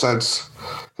up in the sense,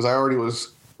 because I already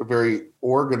was very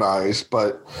organized,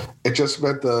 but it just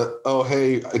meant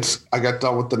I got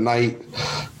done with the night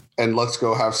and let's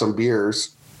go have some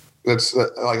beers. It's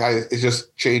it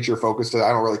just changed your focus to, I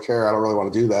don't really care. I don't really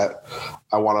want to do that.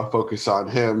 I want to focus on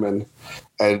him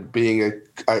and being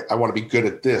I want to be good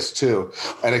at this too.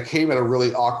 And it came at a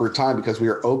really awkward time because we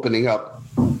were opening up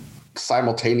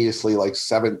simultaneously like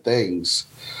 7 things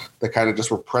that kind of just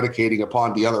were predicating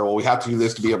upon the other. Well, we have to do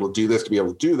this to be able to do this, to be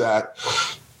able to do that.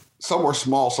 Some were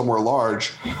small, some were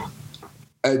large.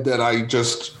 And then I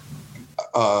just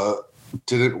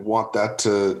didn't want that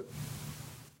to,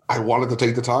 I wanted to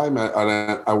take the time and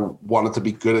I wanted to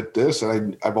be good at this.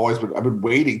 And I've been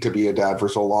waiting to be a dad for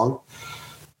so long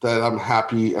that I'm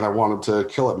happy and I wanted to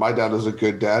kill it. My dad was a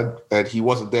good dad and he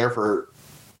wasn't there for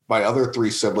my other 3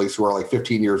 siblings who are like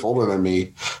 15 years older than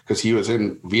me because he was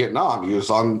in Vietnam. He was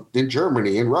in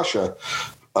Germany, in Russia.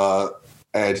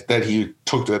 And then he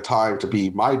took the time to be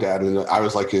my dad. And I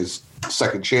was like his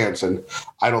second chance. And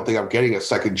I don't think I'm getting a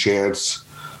second chance,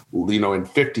 in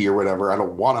 50 or whatever. I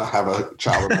don't want to have a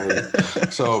child of my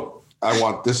own. So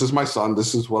this is my son.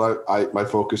 This is what my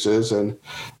focus is. And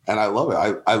I love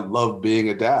it. I love being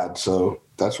a dad. So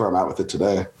that's where I'm at with it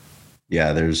today.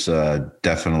 Yeah, there's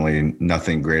definitely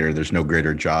nothing greater. There's no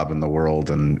greater job in the world.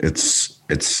 And it's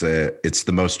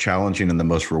the most challenging and the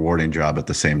most rewarding job at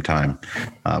the same time.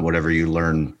 Whatever you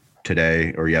learn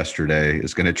today or yesterday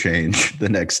is going to change the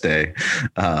next day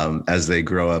as they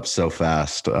grow up so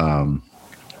fast.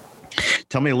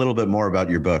 Tell me a little bit more about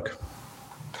your book.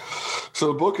 So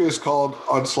the book is called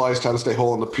Unsliced: How to Stay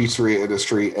Whole in the Pizzeria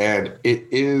Industry. And it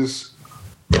is,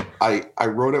 I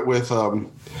wrote it with,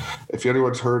 if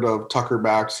anyone's heard of Tucker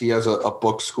Max, he has a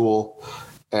book school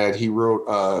and he wrote,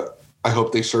 I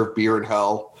Hope They Serve Beer in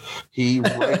Hell. He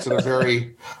writes in a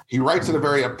very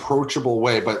approachable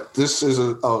way, but this is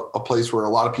a place where a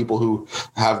lot of people who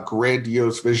have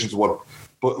grandiose visions,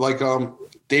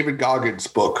 David Goggins'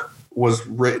 book was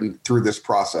written through this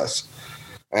process.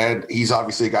 And he's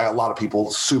obviously a guy a lot of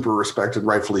people super respect, and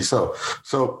rightfully so.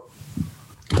 So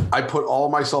I put all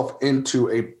myself into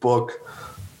a book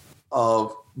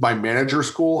of my manager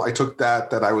school. I took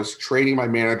that I was training my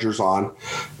managers on,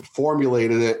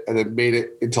 formulated it, and then made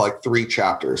it into like 3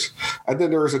 chapters. And then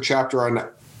there was a chapter on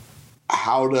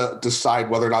how to decide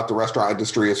whether or not the restaurant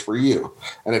industry is for you.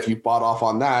 And if you bought off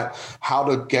on that, how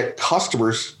to get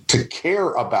customers to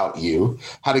care about you,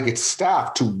 how to get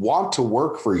staff to want to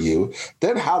work for you,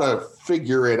 then how to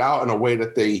figure it out in a way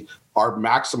that they are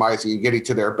maximizing and getting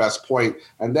to their best point,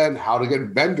 and then how to get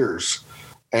vendors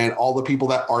and all the people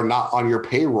that are not on your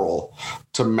payroll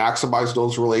to maximize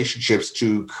those relationships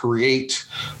to create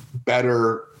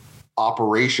better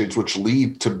operations, which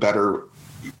lead to better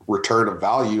return of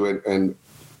value and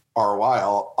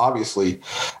ROI, obviously.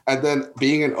 And then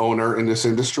being an owner in this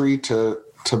industry to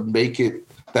make it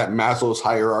that Maslow's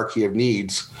hierarchy of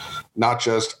needs, not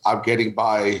just I'm getting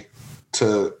by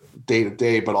to day to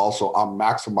day, but also I'm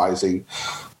maximizing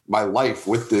my life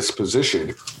with this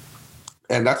position.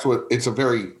 And that's it's a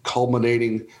very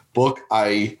culminating book.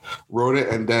 I wrote it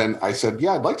and then I said,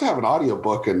 yeah, I'd like to have an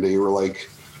audiobook. And they were like,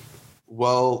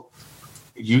 well,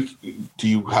 do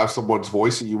you have someone's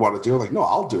voice that you want to do? I'm like, no,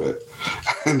 I'll do it.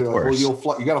 And they're like,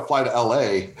 well, you got to fly to LA.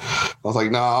 I was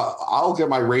like, nah, I'll get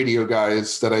my radio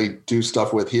guys that I do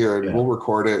stuff with here and we'll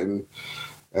record it. And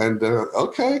they're like,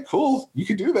 okay, cool. You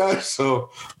can do that. So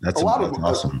that's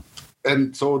awesome.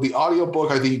 And so the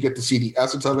audiobook, I think you get to see the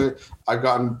essence of it.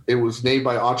 It was named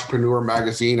by Entrepreneur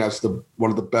Magazine as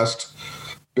one of the best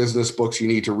business books you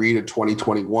need to read in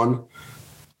 2021,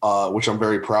 which I'm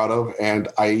very proud of. And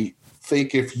I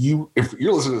think if you're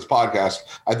listening to this podcast,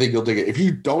 I think you'll dig it. If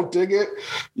you don't dig it,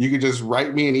 you can just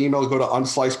write me an email, go to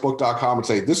unslicedbook.com and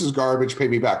say, this is garbage, pay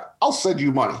me back. I'll send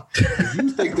you money. If you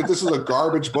think that this is a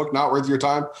garbage book, not worth your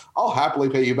time, I'll happily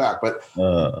pay you back. But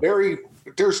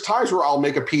there's times where I'll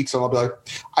make a pizza and I'll be like,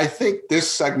 I think this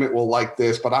segment will like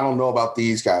this, but I don't know about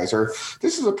these guys. Or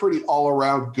this is a pretty all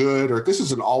around good, or this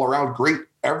is an all around great.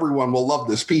 Everyone will love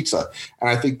this pizza. And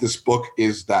I think this book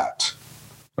is that.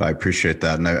 I appreciate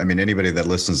that. And I mean, anybody that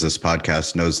listens to this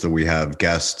podcast knows that we have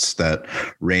guests that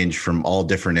range from all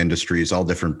different industries, all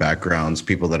different backgrounds,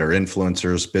 people that are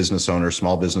influencers, business owners,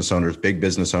 small business owners, big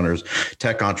business owners,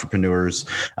 tech entrepreneurs.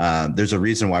 There's a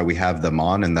reason why we have them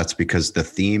on, and that's because the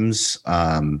themes,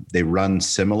 they run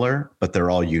similar, but they're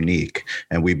all unique.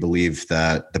 And we believe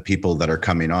that the people that are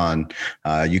coming on,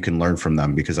 you can learn from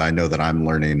them, because I know that I'm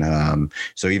learning.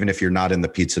 So even if you're not in the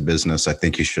pizza business, I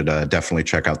think you should definitely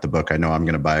check out the book. I know I'm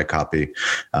going to buy a copy.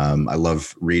 I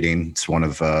love reading. It's one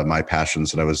of my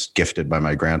passions that I was gifted by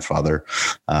my grandfather.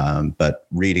 But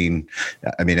reading,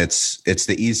 I mean, it's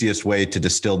the easiest way to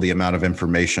distill the amount of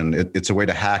information. It's a way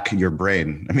to hack your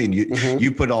brain. I mean,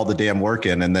 you put all the damn work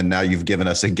in, and then now you've given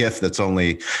us a gift that's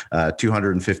only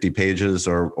 250 pages,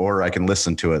 or I can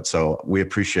listen to it. So we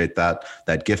appreciate that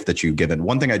gift that you've given.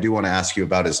 One thing I do want to ask you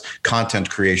about is content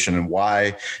creation, and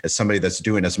why, as somebody that's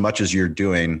doing as much as you're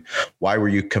doing, why were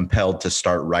you compelled to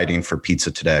start writing for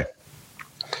Pizza Today?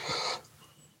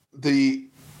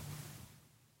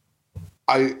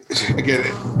 I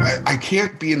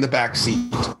can't be in the back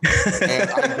seat. And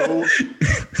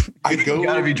I go. You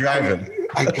gotta be driving.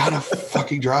 I gotta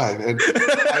fucking drive. And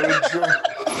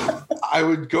I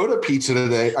would go to Pizza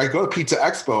Today. I go to Pizza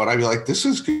Expo, and I'd be like, this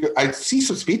is good. I'd see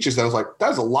some speeches that I was like,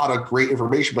 that's a lot of great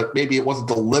information, but maybe it wasn't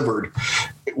delivered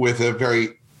with a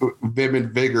very vim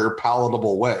and vigor,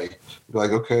 palatable way. Be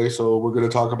like, okay, so we're going to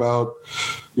talk about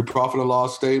your profit and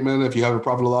loss statement. If you have a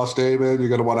profit and loss statement, you're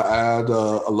going to want to add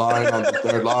a line on the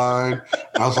third line.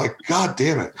 And I was like, God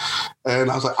damn it.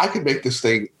 And I was like, I could make this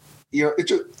thing, it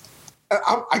just,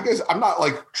 I guess I'm not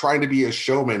like trying to be a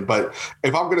showman, but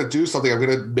if I'm going to do something, I'm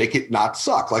going to make it not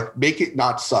suck. Like, make it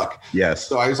not suck. Yes.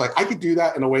 So I was like, I could do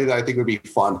that in a way that I think would be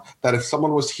fun, that if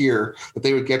someone was here, that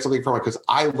they would get something from it, because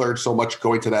I learned so much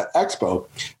going to that expo.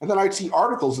 And then I'd see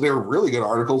articles, and they were really good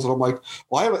articles. And I'm like,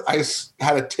 well, I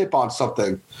had a tip on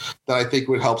something that I think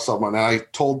would help someone. And I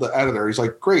told the editor, he's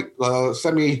like, great,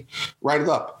 send me, write it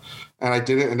up. And I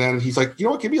did it. And then he's like, you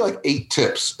know what, give me like 8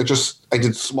 tips. I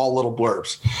did small little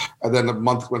blurbs. And then a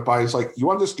month went by. He's like, you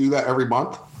want to just do that every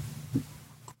month?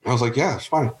 I was like, yeah, it's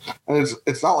fine. And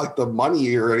it's not like the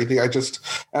money or anything.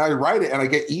 I write it, and I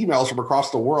get emails from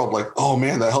across the world like, oh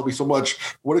man, that helped me so much.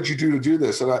 What did you do to do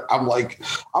this? And I'm like,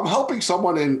 I'm helping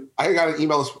someone. And I got an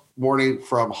email this morning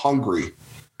from Hungary.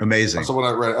 Amazing. Someone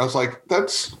I read, I was like,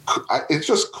 it's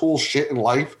just cool shit in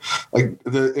life. Like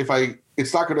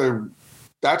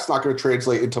that's not going to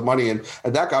translate into money. And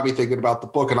that got me thinking about the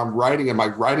book. And I'm writing, and my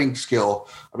writing skill,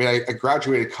 I mean, I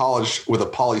graduated college with a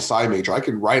poli-sci major. I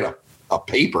can write a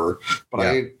paper, but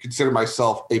I didn't consider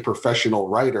myself a professional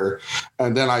writer.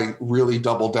 And then I really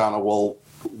doubled down on, well,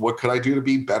 what could I do to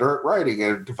be better at writing?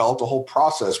 And developed a whole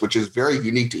process, which is very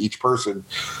unique to each person.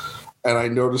 And I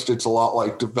noticed it's a lot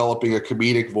like developing a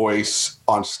comedic voice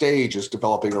on stage is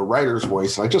developing a writer's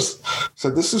voice. And I just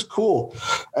said, this is cool.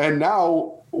 And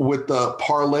now with the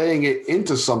parlaying it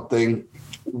into something,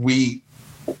 we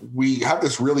have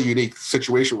this really unique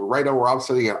situation right now where I'm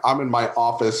sitting and I'm in my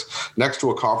office next to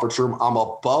a conference room. I'm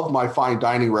above my fine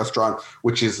dining restaurant,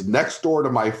 which is next door to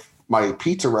my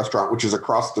pizza restaurant, which is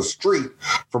across the street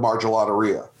from our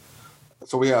gelateria.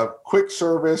 So we have quick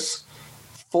service,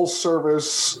 full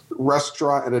service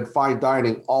restaurant, and then fine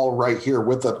dining all right here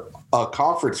with a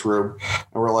conference room.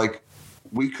 And we're like,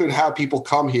 we could have people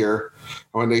come here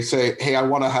when they say, hey, I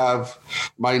want to have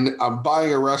I'm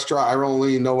buying a restaurant. I don't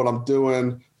really know what I'm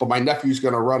doing, but my nephew's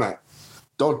going to run it.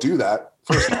 Don't do that.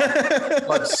 First of all,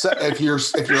 but if your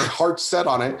heart's set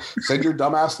on it, send your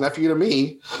dumbass nephew to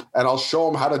me, and I'll show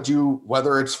him how to do,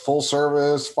 whether it's full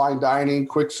service, fine dining,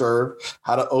 quick serve,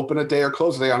 how to open a day or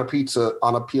close a day on a pizza,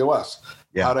 on a POS,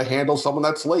 how to handle someone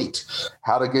that's late,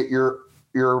 how to get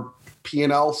your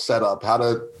P&L set up, how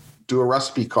to do a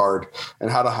recipe card, and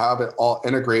how to have it all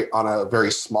integrate on a very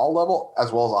small level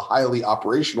as well as a highly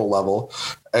operational level,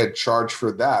 and charge for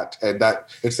that. And that,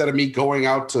 instead of me going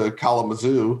out to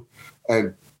Kalamazoo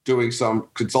and doing some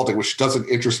consulting, which doesn't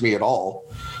interest me at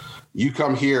all, you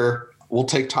come here, we'll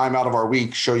take time out of our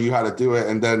week, show you how to do it.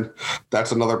 And then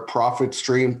that's another profit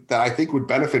stream that I think would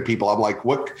benefit people. I'm like,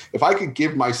 what if I could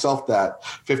give myself that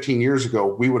 15 years ago,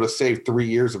 we would have saved 3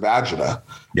 years of agita.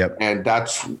 Yep. And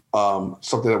that's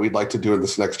something that we'd like to do in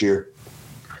this next year.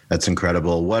 That's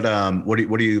incredible. What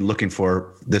are you looking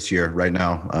for this year right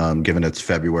now? Given it's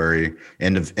February,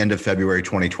 end of February,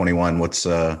 2021, what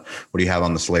do you have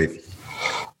on the slate?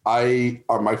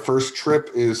 My first trip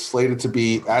is slated to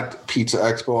be at Pizza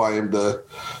Expo. I am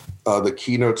the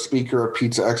keynote speaker of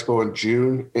Pizza Expo in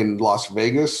June in Las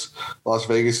Vegas. Las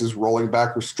Vegas is rolling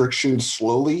back restrictions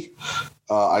slowly.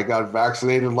 I got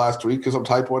vaccinated last week because I'm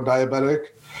type 1 diabetic,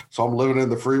 so I'm living in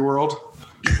the free world.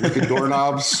 licking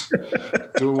doorknobs,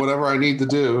 doing whatever I need to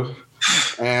do.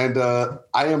 And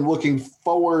I am looking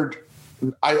forward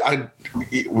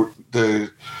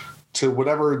to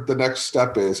whatever the next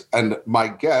step is. And my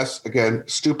guess, again,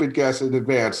 stupid guess in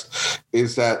advance,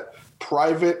 is that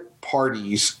private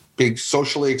parties being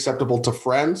socially acceptable to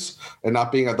friends and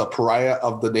not being the pariah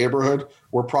of the neighborhood,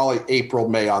 we're probably April,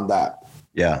 May on that.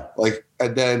 Yeah.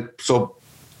 And then, so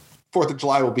 4th of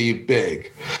July will be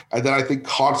big. And then I think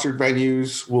concert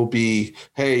venues will be,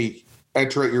 hey,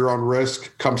 enter at your own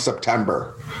risk come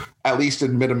September, at least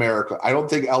in mid-America. I don't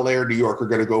think LA or New York are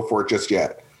going to go for it just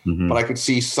yet. Mm-hmm. But I could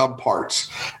see some parts,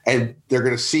 and they're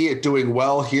going to see it doing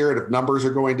well here. And if numbers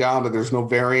are going down and there's no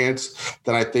variance,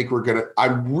 then I think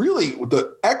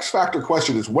the X factor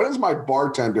question is, when is my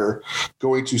bartender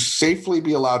going to safely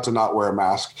be allowed to not wear a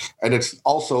mask? And it's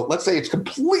also, let's say it's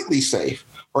completely safe,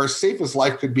 or as safe as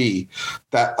life could be,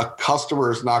 that a customer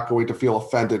is not going to feel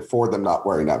offended for them not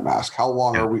wearing that mask. How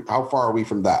far are we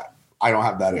from that? I don't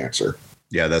have that answer.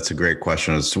 Yeah, that's a great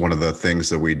question. It's one of the things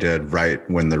that we did right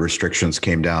when the restrictions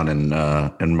came down in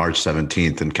March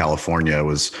 17th in California.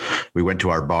 Was we went to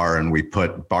our bar and we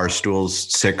put bar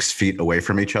stools 6 feet away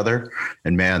from each other.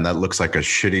 And man, that looks like a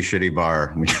shitty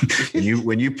bar.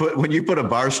 when you put a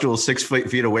bar stool 6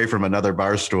 feet away from another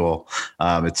bar stool,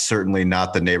 it's certainly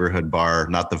not the neighborhood bar,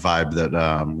 not the vibe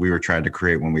that we were trying to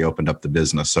create when we opened up the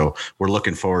business. So we're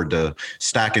looking forward to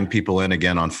stacking people in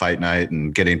again on fight night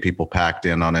and getting people packed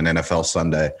in on an NFL Sunday.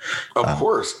 Of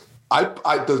course.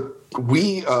 The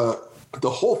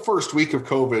whole first week of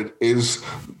COVID is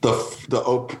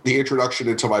the introduction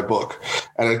into my book.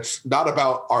 And it's not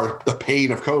about the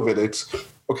pain of COVID. It's,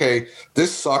 okay,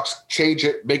 this sucks, change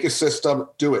it, make a system,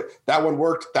 do it. That one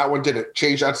worked, that one didn't.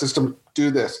 Change that system, do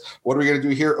this. What are we going to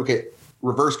do here? Okay,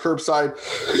 reverse curbside,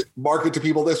 market to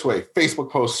people this way,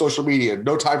 Facebook posts, social media,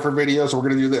 no time for videos, so we're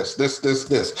going to do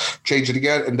this, change it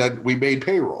again, and then we made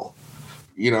payroll.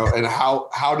 And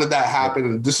how did that happen?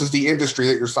 And this is the industry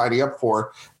that you're signing up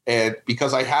for. And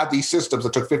because I had these systems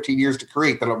that took 15 years to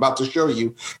create that I'm about to show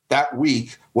you, that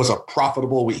week was a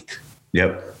profitable week.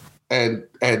 Yep. And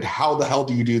how the hell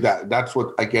do you do that? That's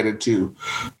what I get into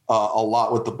a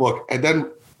lot with the book. And then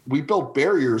we built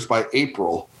barriers by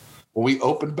April. When we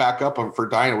opened back up for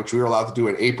dining, which we were allowed to do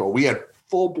in April, we had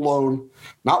full-blown,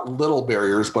 not little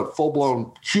barriers, but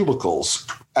full-blown cubicles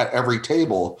at every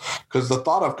table, because the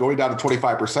thought of going down to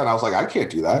 25%, I was like, I can't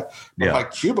do that. But if I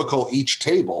cubicle each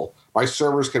table, my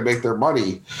servers can make their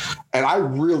money. And I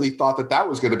really thought that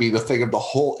was going to be the thing of the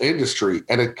whole industry,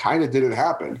 and it kind of didn't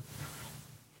happen.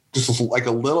 Just like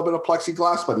a little bit of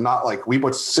plexiglass, but not like, we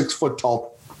put 6 foot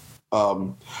tall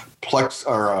foam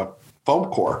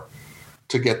core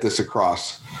to get this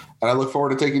across. And I look forward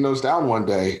to taking those down one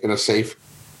day in a safe,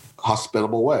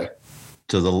 hospitable way.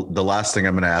 So the last thing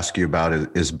I'm going to ask you about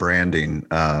is branding.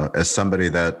 As somebody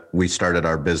that we started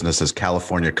our business as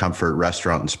California Comfort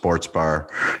Restaurant and Sports Bar,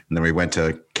 and then we went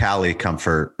to Cali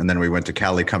Comfort, and then we went to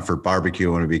Cali Comfort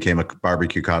Barbecue when we became a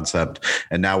barbecue concept,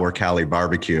 and now we're Cali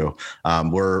Barbecue.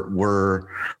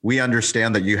 We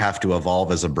understand that you have to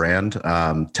evolve as a brand.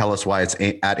 Tell us why it's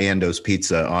at Ando's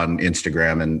Pizza on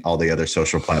Instagram and all the other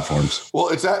social platforms. Well,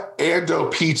 it's at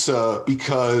Ando Pizza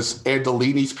because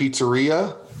Andolini's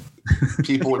Pizzeria,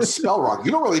 people would spell wrong.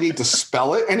 You don't really need to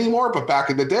spell it anymore, but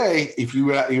back in the day, if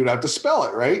you'd have to spell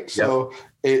it, right? Yep. So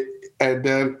and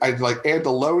then I'd like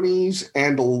Andolini's,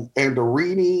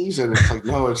 Andolini's, and it's like,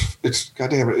 no, it's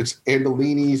goddamn it, it's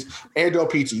Andolini's,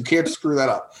 Ando Pizza. You can't screw that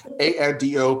up.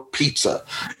 Ando Pizza,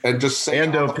 and just say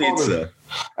Ando Pizza.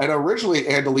 And originally,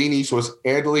 Andolini's was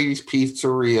Andolini's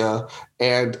Pizzeria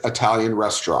and Italian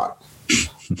Restaurant.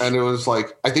 And it was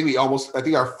like, I think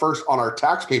our first on our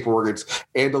tax paperwork, it's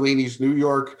Andolini's New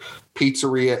York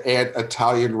Pizzeria and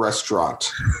Italian Restaurant.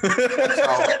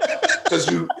 Because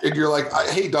you're like,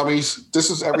 hey, dummies, this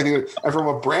is everything. And from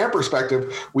a brand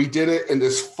perspective, we did it in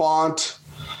this font,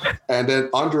 and then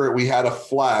under it we had a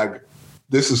flag.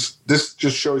 This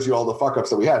just shows you all the fuck ups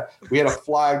that we had. We had a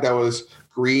flag that was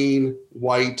green,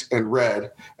 white, and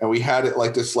red, and we had it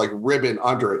like this, like ribbon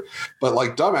under it. But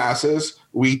like dumbasses,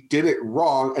 we did it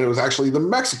wrong, and it was actually the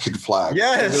Mexican flag.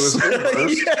 Yes, and it was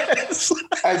inverse. Yes.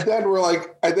 And then we're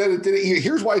like, and then it didn't.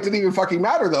 Here's why it didn't even fucking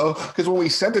matter though, because when we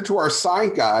sent it to our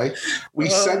sign guy, we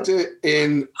sent it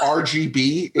in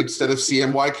RGB instead of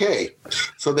CMYK,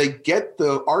 so they get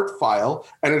the art file,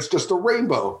 and it's just a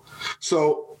rainbow.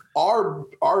 So our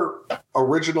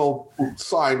original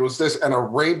sign was this and a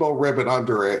rainbow ribbon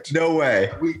under it. No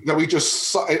way. We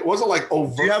just, it wasn't like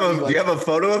overtly. Do you have a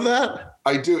photo of that?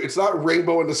 I do. It's not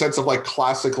rainbow in the sense of like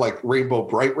classic, like rainbow,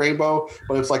 bright rainbow,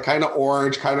 but it's like kind of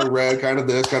orange, kind of red, kind of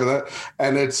this, kind of that.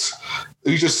 And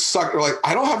You just suck. Like,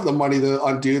 I don't have the money to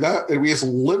undo that. And we just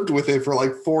lived with it for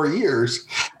like 4 years.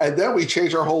 And then we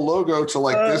changed our whole logo to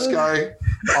like this guy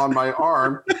on my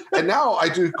arm. And now I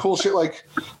do cool shit. Like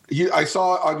I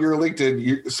saw on your LinkedIn,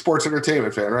 you sports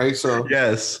entertainment fan, right? So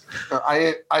yes,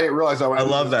 I didn't realize I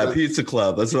love that Pizza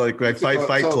Club. That's like my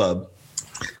fight club.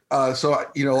 So,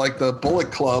 like the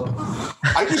Bullet Club,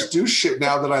 I just do shit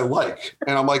now that I like.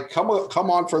 And I'm like, come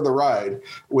on for the ride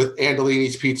with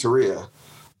Andolini's Pizzeria.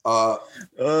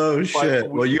 Shit!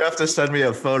 Well, you have to send me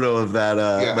a photo of that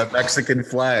that Mexican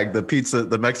flag, the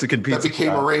Mexican pizza. That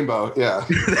became a rainbow. Yeah,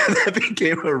 that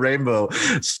became a rainbow.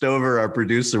 Stover, our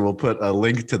producer, will put a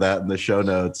link to that in the show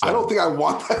notes. I don't think I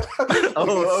want that.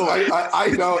 I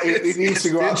know it needs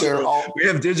to go out there. We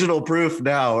have digital proof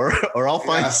now, or I'll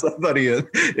find somebody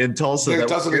in Tulsa that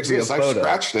doesn't exist. I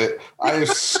scratched it. I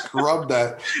just scrubbed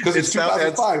that because it's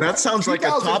 2005. That sounds like a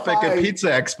topic at Pizza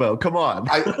Expo. Come on.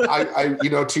 I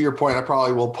to your point, I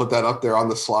probably will put that up there on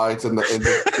the slides in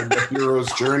the hero's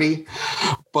journey.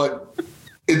 But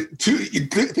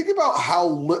think about how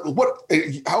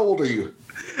old are you?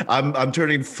 I'm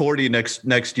turning 40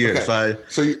 next year. Okay.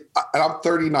 And I'm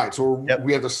 39. So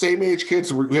we have the same age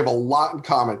kids. We have a lot in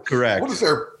common. Correct. What is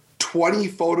there? 20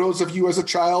 photos of you as a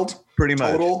child? Pretty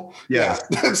much. Total? Yeah.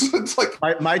 It's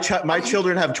like my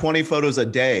children have 20 photos a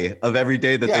day of every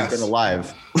day that they've been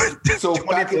alive. So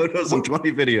 20 photos and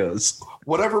 20 videos.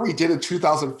 Whatever we did in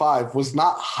 2005 was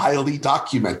not highly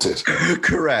documented.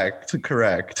 Correct.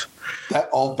 That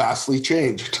all vastly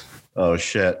changed. Oh,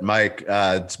 shit. Mike,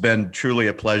 it's been truly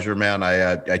a pleasure, man.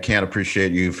 I can't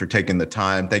appreciate you for taking the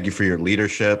time. Thank you for your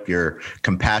leadership, your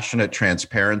compassionate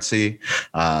transparency,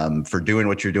 for doing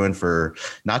what you're doing for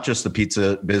not just the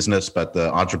pizza business, but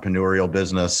the entrepreneurial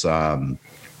business.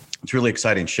 It's really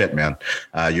exciting shit, man.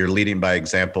 You're leading by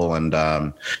example, and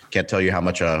can't tell you how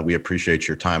much we appreciate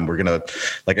your time. We're going to,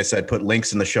 like I said, put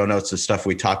links in the show notes to stuff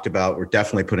we talked about. We're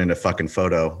definitely putting a fucking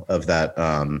photo of that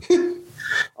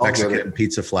Mexican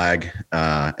pizza flag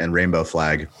and rainbow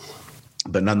flag.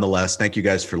 But nonetheless, thank you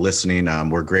guys for listening.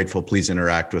 We're grateful. Please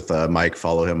interact with Mike.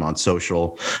 Follow him on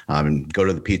social. Go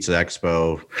to the Pizza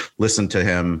Expo. Listen to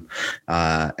him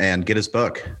and get his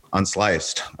book,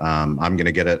 Unsliced. I'm going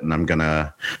to get it, and I'm going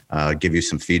to give you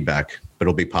some feedback. But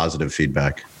it'll be positive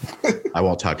feedback. I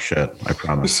won't talk shit. I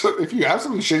promise. So if you have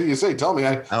something shitty to say, tell me.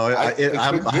 I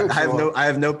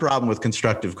have no problem with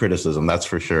constructive criticism. That's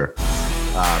for sure.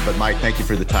 But Mike, thank you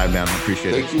for the time, man. I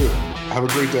appreciate it. Thank you. Have a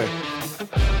great day.